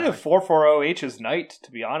 Was kind of 440H's night,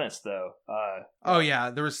 to be honest, though. Oh yeah,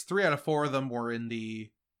 there was 3 out of 4 of them were in the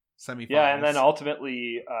semifinals. Yeah, and then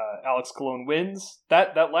ultimately Alex Cologne wins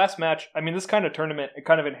that last match. I mean, this kind of tournament, it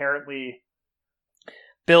kind of inherently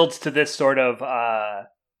builds to this sort of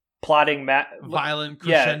plotting violent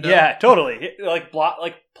crescendo. Yeah, totally. Like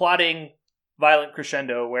plotting violent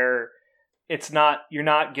crescendo where you're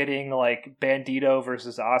not getting like Bandito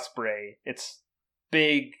versus Ospreay. It's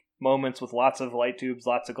big moments with lots of light tubes,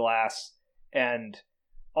 lots of glass, and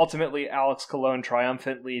ultimately Alex Cologne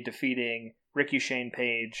triumphantly defeating Ricky Shane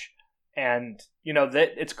Page. And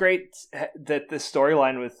that it's great that this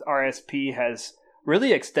storyline with RSP has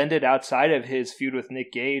really extended outside of his feud with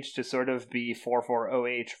Nick Gage to sort of be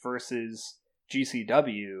 440H versus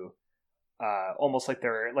GCW, almost like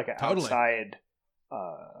they're like an outside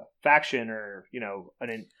faction, or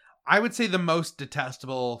I would say the most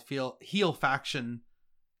detestable heel faction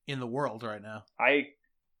in the world right now. I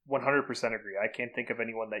 100% agree. I can't think of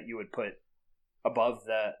anyone that you would put above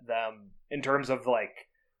them in terms of like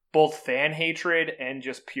both fan hatred and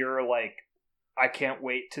just pure like I can't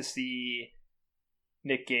wait to see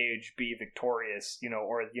Nick Gage be victorious,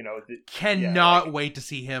 cannot wait to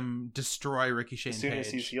see him destroy Ricky Shane Page. As soon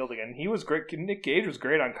as he's healed again. He was great. Nick Gage was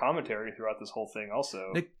great on commentary throughout this whole thing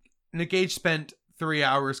also. Nick Gage spent 3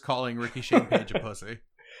 hours calling Ricky Shane Page a pussy.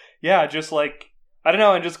 Yeah, just like I don't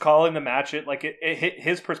know, and just calling the match it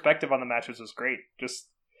his perspective on the matches was great. Just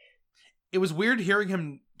it was weird hearing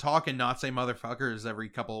him talk and not say motherfuckers every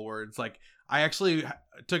couple of words. Like I actually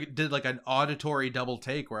did like an auditory double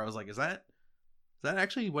take where I was like, is that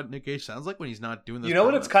actually what Nick Gage sounds like when he's not doing this? You know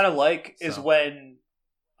what it's kind of like is when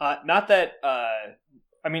not that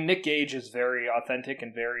I mean Nick Gage is very authentic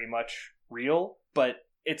and very much real, but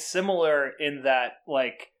it's similar in that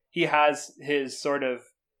like he has his sort of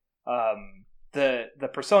the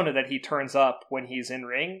persona that he turns up when he's in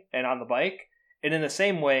ring and on the bike. And in the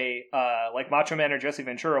same way, like Macho Man or Jesse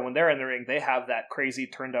Ventura, when they're in the ring, they have that crazy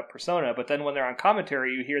turned up persona. But then when they're on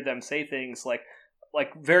commentary, you hear them say things like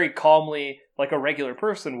very calmly, like a regular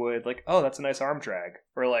person would, like, "Oh, that's a nice arm drag,"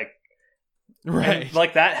 or like, right, and,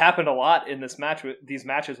 like that happened a lot in these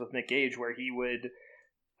matches with Nick Gage, where he would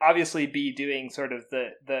obviously be doing sort of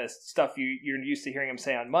the stuff you're used to hearing him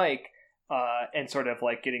say on mic. And sort of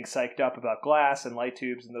like getting psyched up about glass and light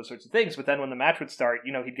tubes and those sorts of things. But then when the match would start,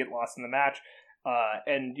 he'd get lost in the match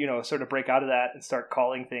and, sort of break out of that and start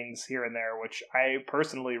calling things here and there, which I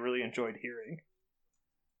personally really enjoyed hearing.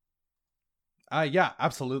 Yeah,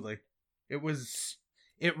 absolutely.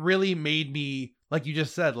 It really made me, like you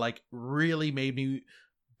just said, like really made me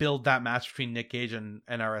build that match between Nick Gage and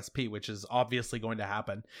RSP, which is obviously going to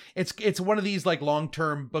happen. It's one of these like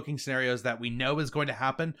long-term booking scenarios that we know is going to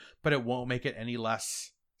happen, but it won't make it any less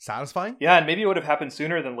satisfying. Yeah, and maybe it would have happened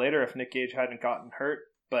sooner than later if Nick Gage hadn't gotten hurt.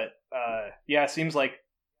 But yeah, it seems like,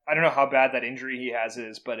 I don't know how bad that injury he has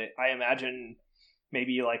is, but I imagine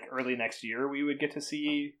maybe like early next year we would get to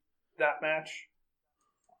see that match.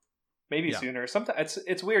 Maybe sooner. Sometimes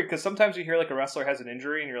it's weird because sometimes you hear like a wrestler has an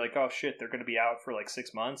injury and you're like, oh shit, they're going to be out for like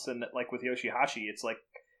 6 months. And like with Yoshihashi, it's like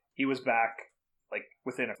he was back like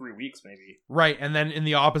within 3 weeks maybe. Right. And then in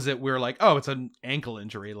the opposite, we're like, oh, it's an ankle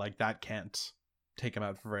injury. Like that can't take him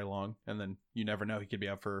out for very long. And then you never know. He could be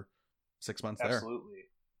out for 6 months there. Absolutely.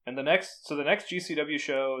 And the next GCW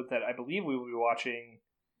show that I believe we will be watching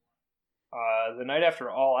the night after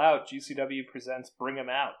All Out, GCW presents Bring 'Em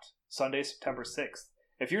Out, Sunday, September 6th.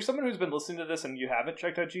 If you're someone who's been listening to this and you haven't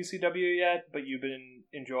checked out GCW yet, but you've been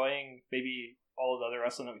enjoying maybe all of the other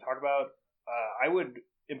wrestling that we talk about, I would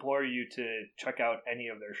implore you to check out any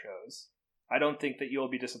of their shows. I don't think that you'll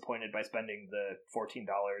be disappointed by spending the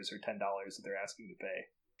 $14 or $10 that they're asking you to pay.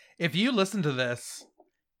 If you listen to this,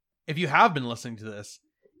 if you have been listening to this,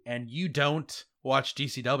 and you don't watch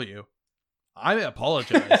GCW, I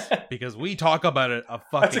apologize because we talk about it a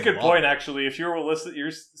fucking That's a good lot. point, actually. If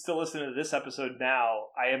you're still listening to this episode now,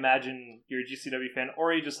 I imagine you're a GCW fan,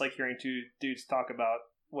 or you just like hearing two dudes talk about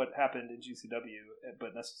what happened in GCW. But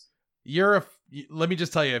that's let me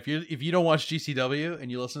just tell you, if you don't watch GCW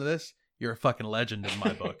and you listen to this, you're a fucking legend in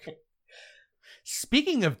my book.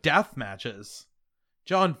 Speaking of death matches,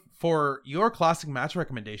 John, for your classic match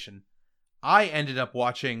recommendation, I ended up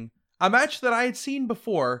watching a match that I had seen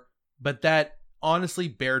before, but that honestly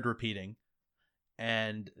bared repeating.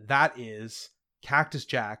 And that is Cactus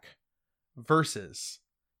Jack versus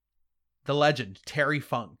the legend Terry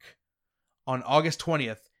Funk on August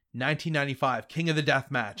 20th, 1995, King of the Death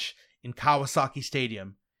match in Kawasaki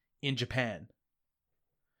Stadium in Japan.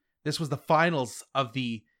 This was the finals of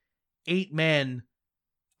the 8-man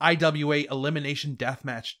IWA Elimination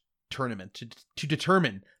Deathmatch tournament to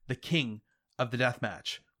determine the king of the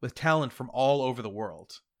deathmatch, with talent from all over the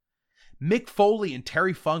world. Mick Foley and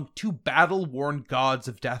Terry Funk, two battle-worn gods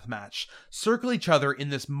of deathmatch, circle each other in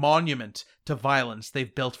this monument to violence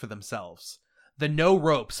they've built for themselves. The no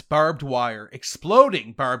ropes, barbed wire,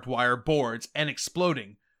 exploding barbed wire boards, and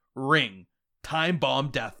exploding ring time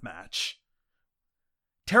bomb deathmatch.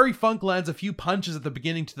 Terry Funk lands a few punches at the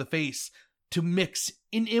beginning to the face to Mick's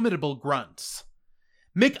inimitable grunts.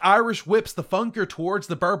 Mick Irish whips the Funker towards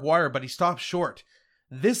the barbed wire, but he stops short.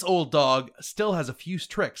 This old dog still has a few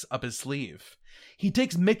tricks up his sleeve. He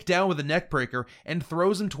takes Mick down with a neckbreaker and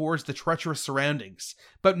throws him towards the treacherous surroundings,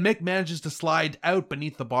 but Mick manages to slide out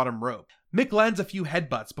beneath the bottom rope. Mick lands a few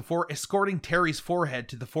headbutts before escorting Terry's forehead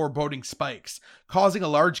to the foreboding spikes, causing a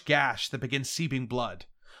large gash that begins seeping blood.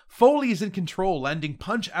 Foley is in control, landing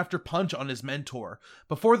punch after punch on his mentor,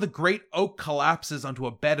 before the great oak collapses onto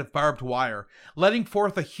a bed of barbed wire, letting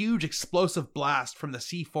forth a huge explosive blast from the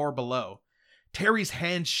C4 below. Terry's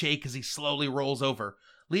hands shake as he slowly rolls over,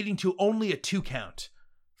 leading to only a 2 count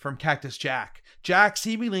from Cactus Jack. Jack,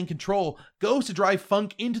 seemingly in control, goes to drive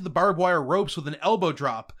Funk into the barbed wire ropes with an elbow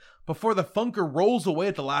drop, before the Funker rolls away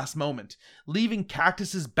at the last moment, leaving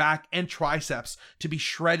Cactus's back and triceps to be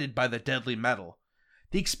shredded by the deadly metal.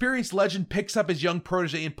 The experienced legend picks up his young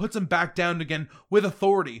protege and puts him back down again with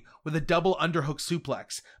authority with a double underhook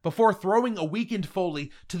suplex, before throwing a weakened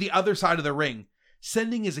Foley to the other side of the ring,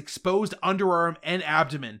 sending his exposed underarm and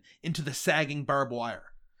abdomen into the sagging barbed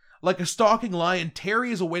wire. Like a stalking lion,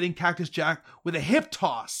 Terry is awaiting Cactus Jack with a hip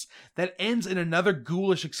toss that ends in another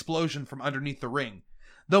ghoulish explosion from underneath the ring,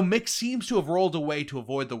 though Mick seems to have rolled away to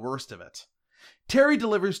avoid the worst of it. Terry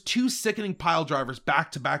delivers 2 sickening pile drivers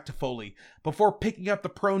back to Foley, before picking up the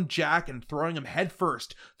prone Jack and throwing him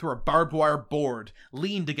headfirst through a barbed wire board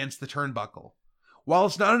leaned against the turnbuckle. While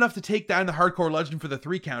it's not enough to take down the hardcore legend for the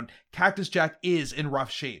 3 count, Cactus Jack is in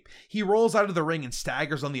rough shape. He rolls out of the ring and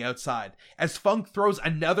staggers on the outside, as Funk throws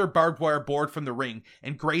another barbed wire board from the ring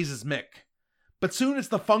and grazes Mick. But soon it's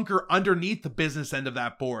the Funker underneath the business end of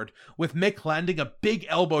that board, with Mick landing a big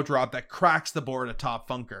elbow drop that cracks the board atop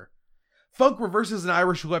Funker. Funk reverses an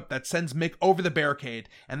Irish whip that sends Mick over the barricade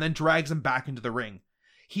and then drags him back into the ring.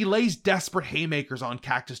 He lays desperate haymakers on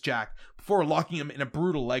Cactus Jack before locking him in a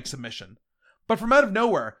brutal leg submission. But from out of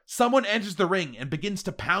nowhere, someone enters the ring and begins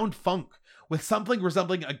to pound Funk with something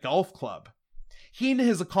resembling a golf club. He and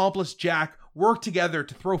his accomplice Jack work together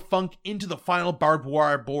to throw Funk into the final barbed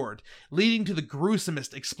wire board, leading to the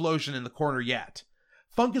gruesomest explosion in the corner yet.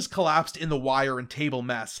 Funk is collapsed in the wire and table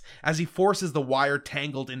mess as he forces the wire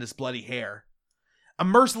tangled in his bloody hair. A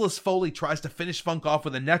merciless Foley tries to finish Funk off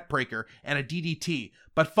with a neckbreaker and a DDT,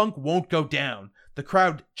 but Funk won't go down, the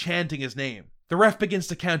crowd chanting his name. The ref begins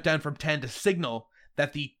to count down from 10 to signal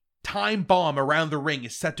that the time bomb around the ring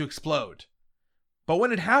is set to explode. But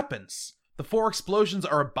when it happens, the 4 explosions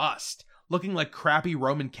are a bust, looking like crappy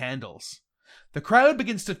Roman candles. The crowd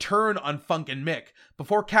begins to turn on Funk and Mick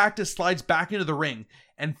before Cactus slides back into the ring,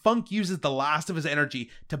 and Funk uses the last of his energy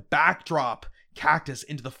to backdrop Cactus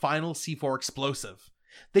into the final C4 explosive.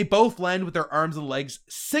 They both land with their arms and legs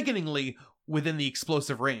sickeningly within the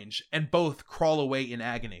explosive range, and both crawl away in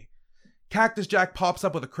agony. Cactus Jack pops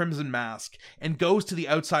up with a crimson mask and goes to the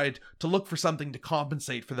outside to look for something to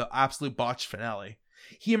compensate for the absolute botched finale.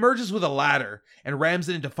 He emerges with a ladder and rams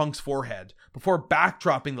it into Funk's forehead before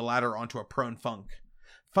backdropping the ladder onto a prone Funk.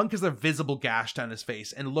 Funk has a visible gash down his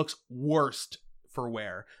face and looks worst for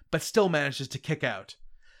wear, but still manages to kick out.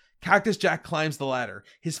 Cactus Jack climbs the ladder,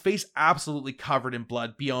 his face absolutely covered in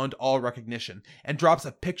blood beyond all recognition, and drops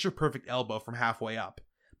a picture-perfect elbow from halfway up.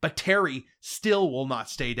 But Terry still will not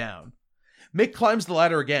stay down. Mick climbs the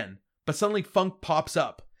ladder again, but suddenly Funk pops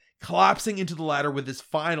up, collapsing into the ladder with his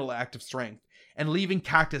final act of strength, and leaving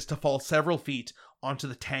Cactus to fall several feet onto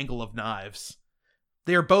the tangle of knives.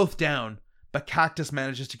 They are both down, but Cactus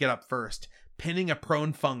manages to get up first, pinning a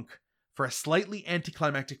prone Funk for a slightly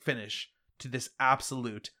anticlimactic finish to this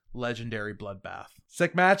absolute legendary bloodbath.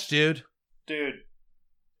 Sick match, dude. Dude,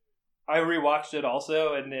 I rewatched it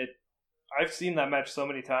also, and I've seen that match so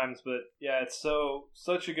many times, but yeah, it's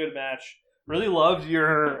such a good match. Really loved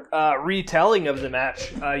your retelling of the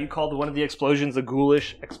match. You called one of the explosions a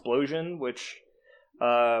ghoulish explosion, which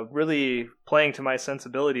really playing to my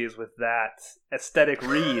sensibilities with that aesthetic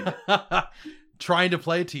read. Trying to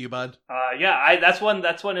play it to you, bud. That's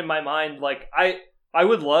one in my mind. Like I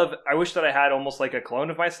wish that I had almost like a clone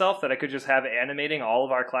of myself that I could just have animating all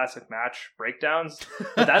of our classic match breakdowns.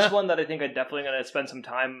 But that's one that I think I'm definitely going to spend some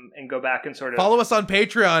time and go back and sort of... Follow us on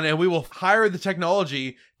Patreon and we will hire the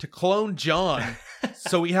technology to clone John.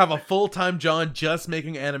 So we have a full-time John just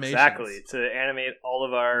making animations. Exactly. To animate all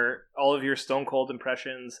of your Stone Cold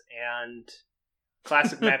impressions and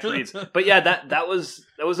classic match reads. But yeah, that was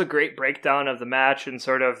a great breakdown of the match and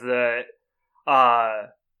sort of the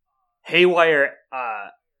haywire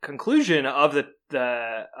conclusion of the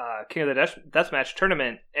King of the Deathmatch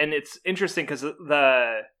tournament. And it's interesting because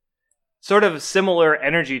the sort of similar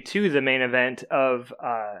energy to the main event of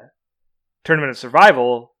Tournament of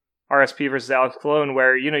Survival, RSP versus Alex Colon,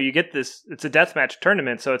 where you get this, it's a deathmatch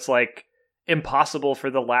tournament, so it's like impossible for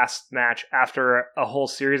the last match after a whole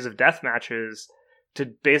series of death matches to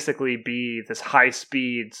basically be this high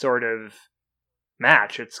speed sort of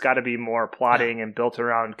match. It's got to be more plotting and built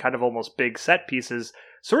around kind of almost big set pieces,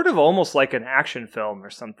 sort of almost like an action film or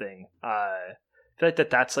something. I feel like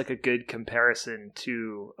that's like a good comparison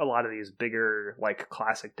to a lot of these bigger like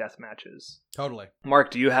classic death matches. Totally.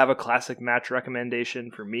 Mark, do you have a classic match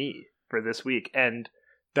recommendation for me for this week? And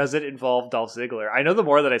does it involve Dolph Ziggler? I know the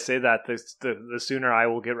more that I say that, the sooner I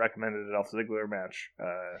will get recommended a Dolph Ziggler match.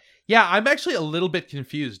 Yeah, I'm actually a little bit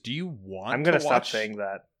confused. Do you want I'm going to stop saying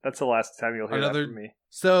that. That's the last time you'll hear that from me.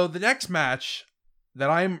 So the next match that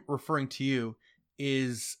I'm referring to you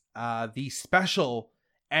is the special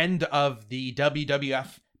end of the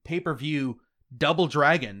WWF pay-per-view Double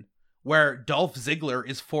Dragon, where Dolph Ziggler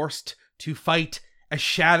is forced to fight a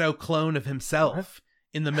shadow clone of himself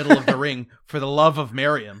in the middle of the ring for the love of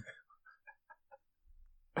Miriam.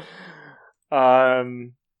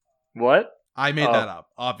 What? I made that up,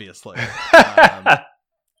 obviously.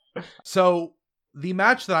 So the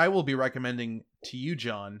match that I will be recommending to you,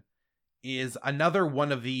 John, is another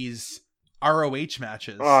one of these ROH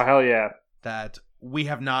matches. Oh, hell yeah. That we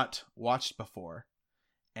have not watched before.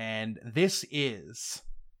 And this is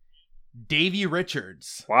Davey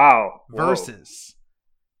Richards. Wow. Versus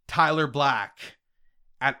Tyler Black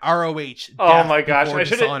at ROH. Oh my gosh. I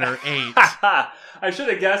should Dishonor 8. I should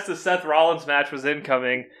have guessed the Seth Rollins match was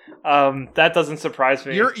incoming. That doesn't surprise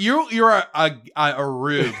me. You're a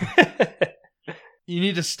rube. You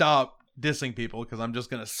need to stop dissing people because I'm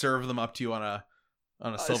just going to serve them up to you on a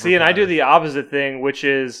silver See, and platter. I do the opposite thing, which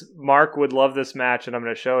is Mark would love this match and I'm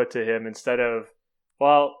going to show it to him instead of,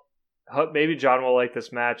 well, maybe John will like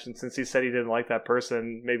this match, and since he said he didn't like that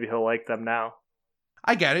person, maybe he'll like them now.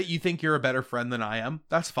 I get it. You think you're a better friend than I am.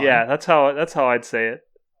 That's fine. Yeah, that's how I'd say it.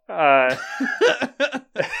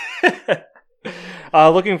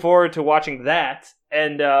 Looking forward to watching that.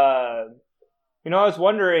 And, I was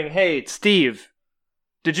wondering, hey, Steve,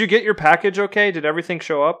 did you get your package okay? Did everything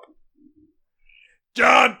show up?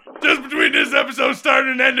 John, just between this episode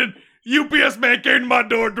starting and ending, UPS man came to my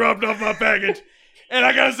door, dropped off my package. And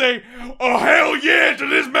I gotta say, oh hell yeah to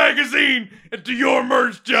this magazine and to your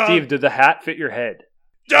merch, John. Steve, did the hat fit your head?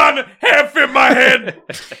 John, the hat fit my head.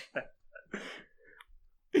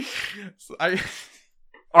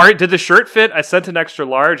 All right, did the shirt fit? I sent an extra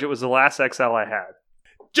large. It was the last XL I had.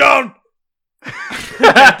 John!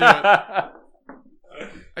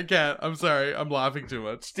 I can't. I'm sorry. I'm laughing too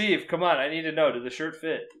much. Steve, come on. I need to know. Did the shirt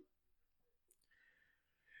fit?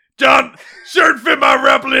 John, shirt fit my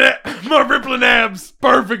rippling abs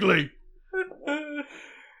perfectly.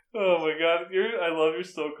 Oh my god. I love your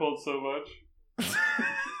Stone Cold so much.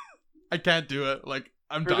 I can't do it. Like,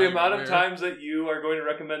 I'm For dying the amount over of here. times that you are going to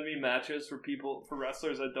recommend me matches for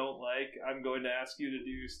wrestlers I don't like, I'm going to ask you to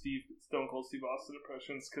do Stone Cold Steve Austin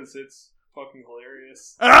impressions because it's fucking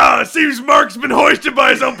hilarious. Ah, it seems Mark's been hoisted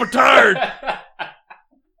by his own petard.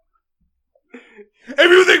 If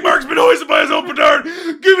you think Mark's been hoisted by his own petard,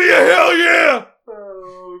 give me a hell yeah!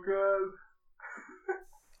 Oh god.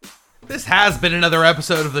 This has been another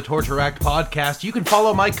episode of the Torture Act podcast. You can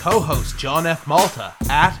follow my co-host, John F. Malta,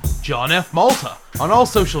 at John F. Malta on all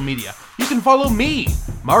social media. You can follow me,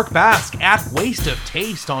 Mark Basque, at Waste of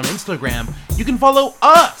Taste on Instagram. You can follow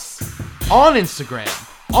us on Instagram,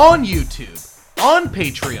 on YouTube, on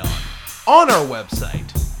Patreon, on our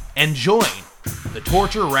website. and join the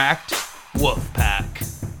torture-racked Wolf Pack.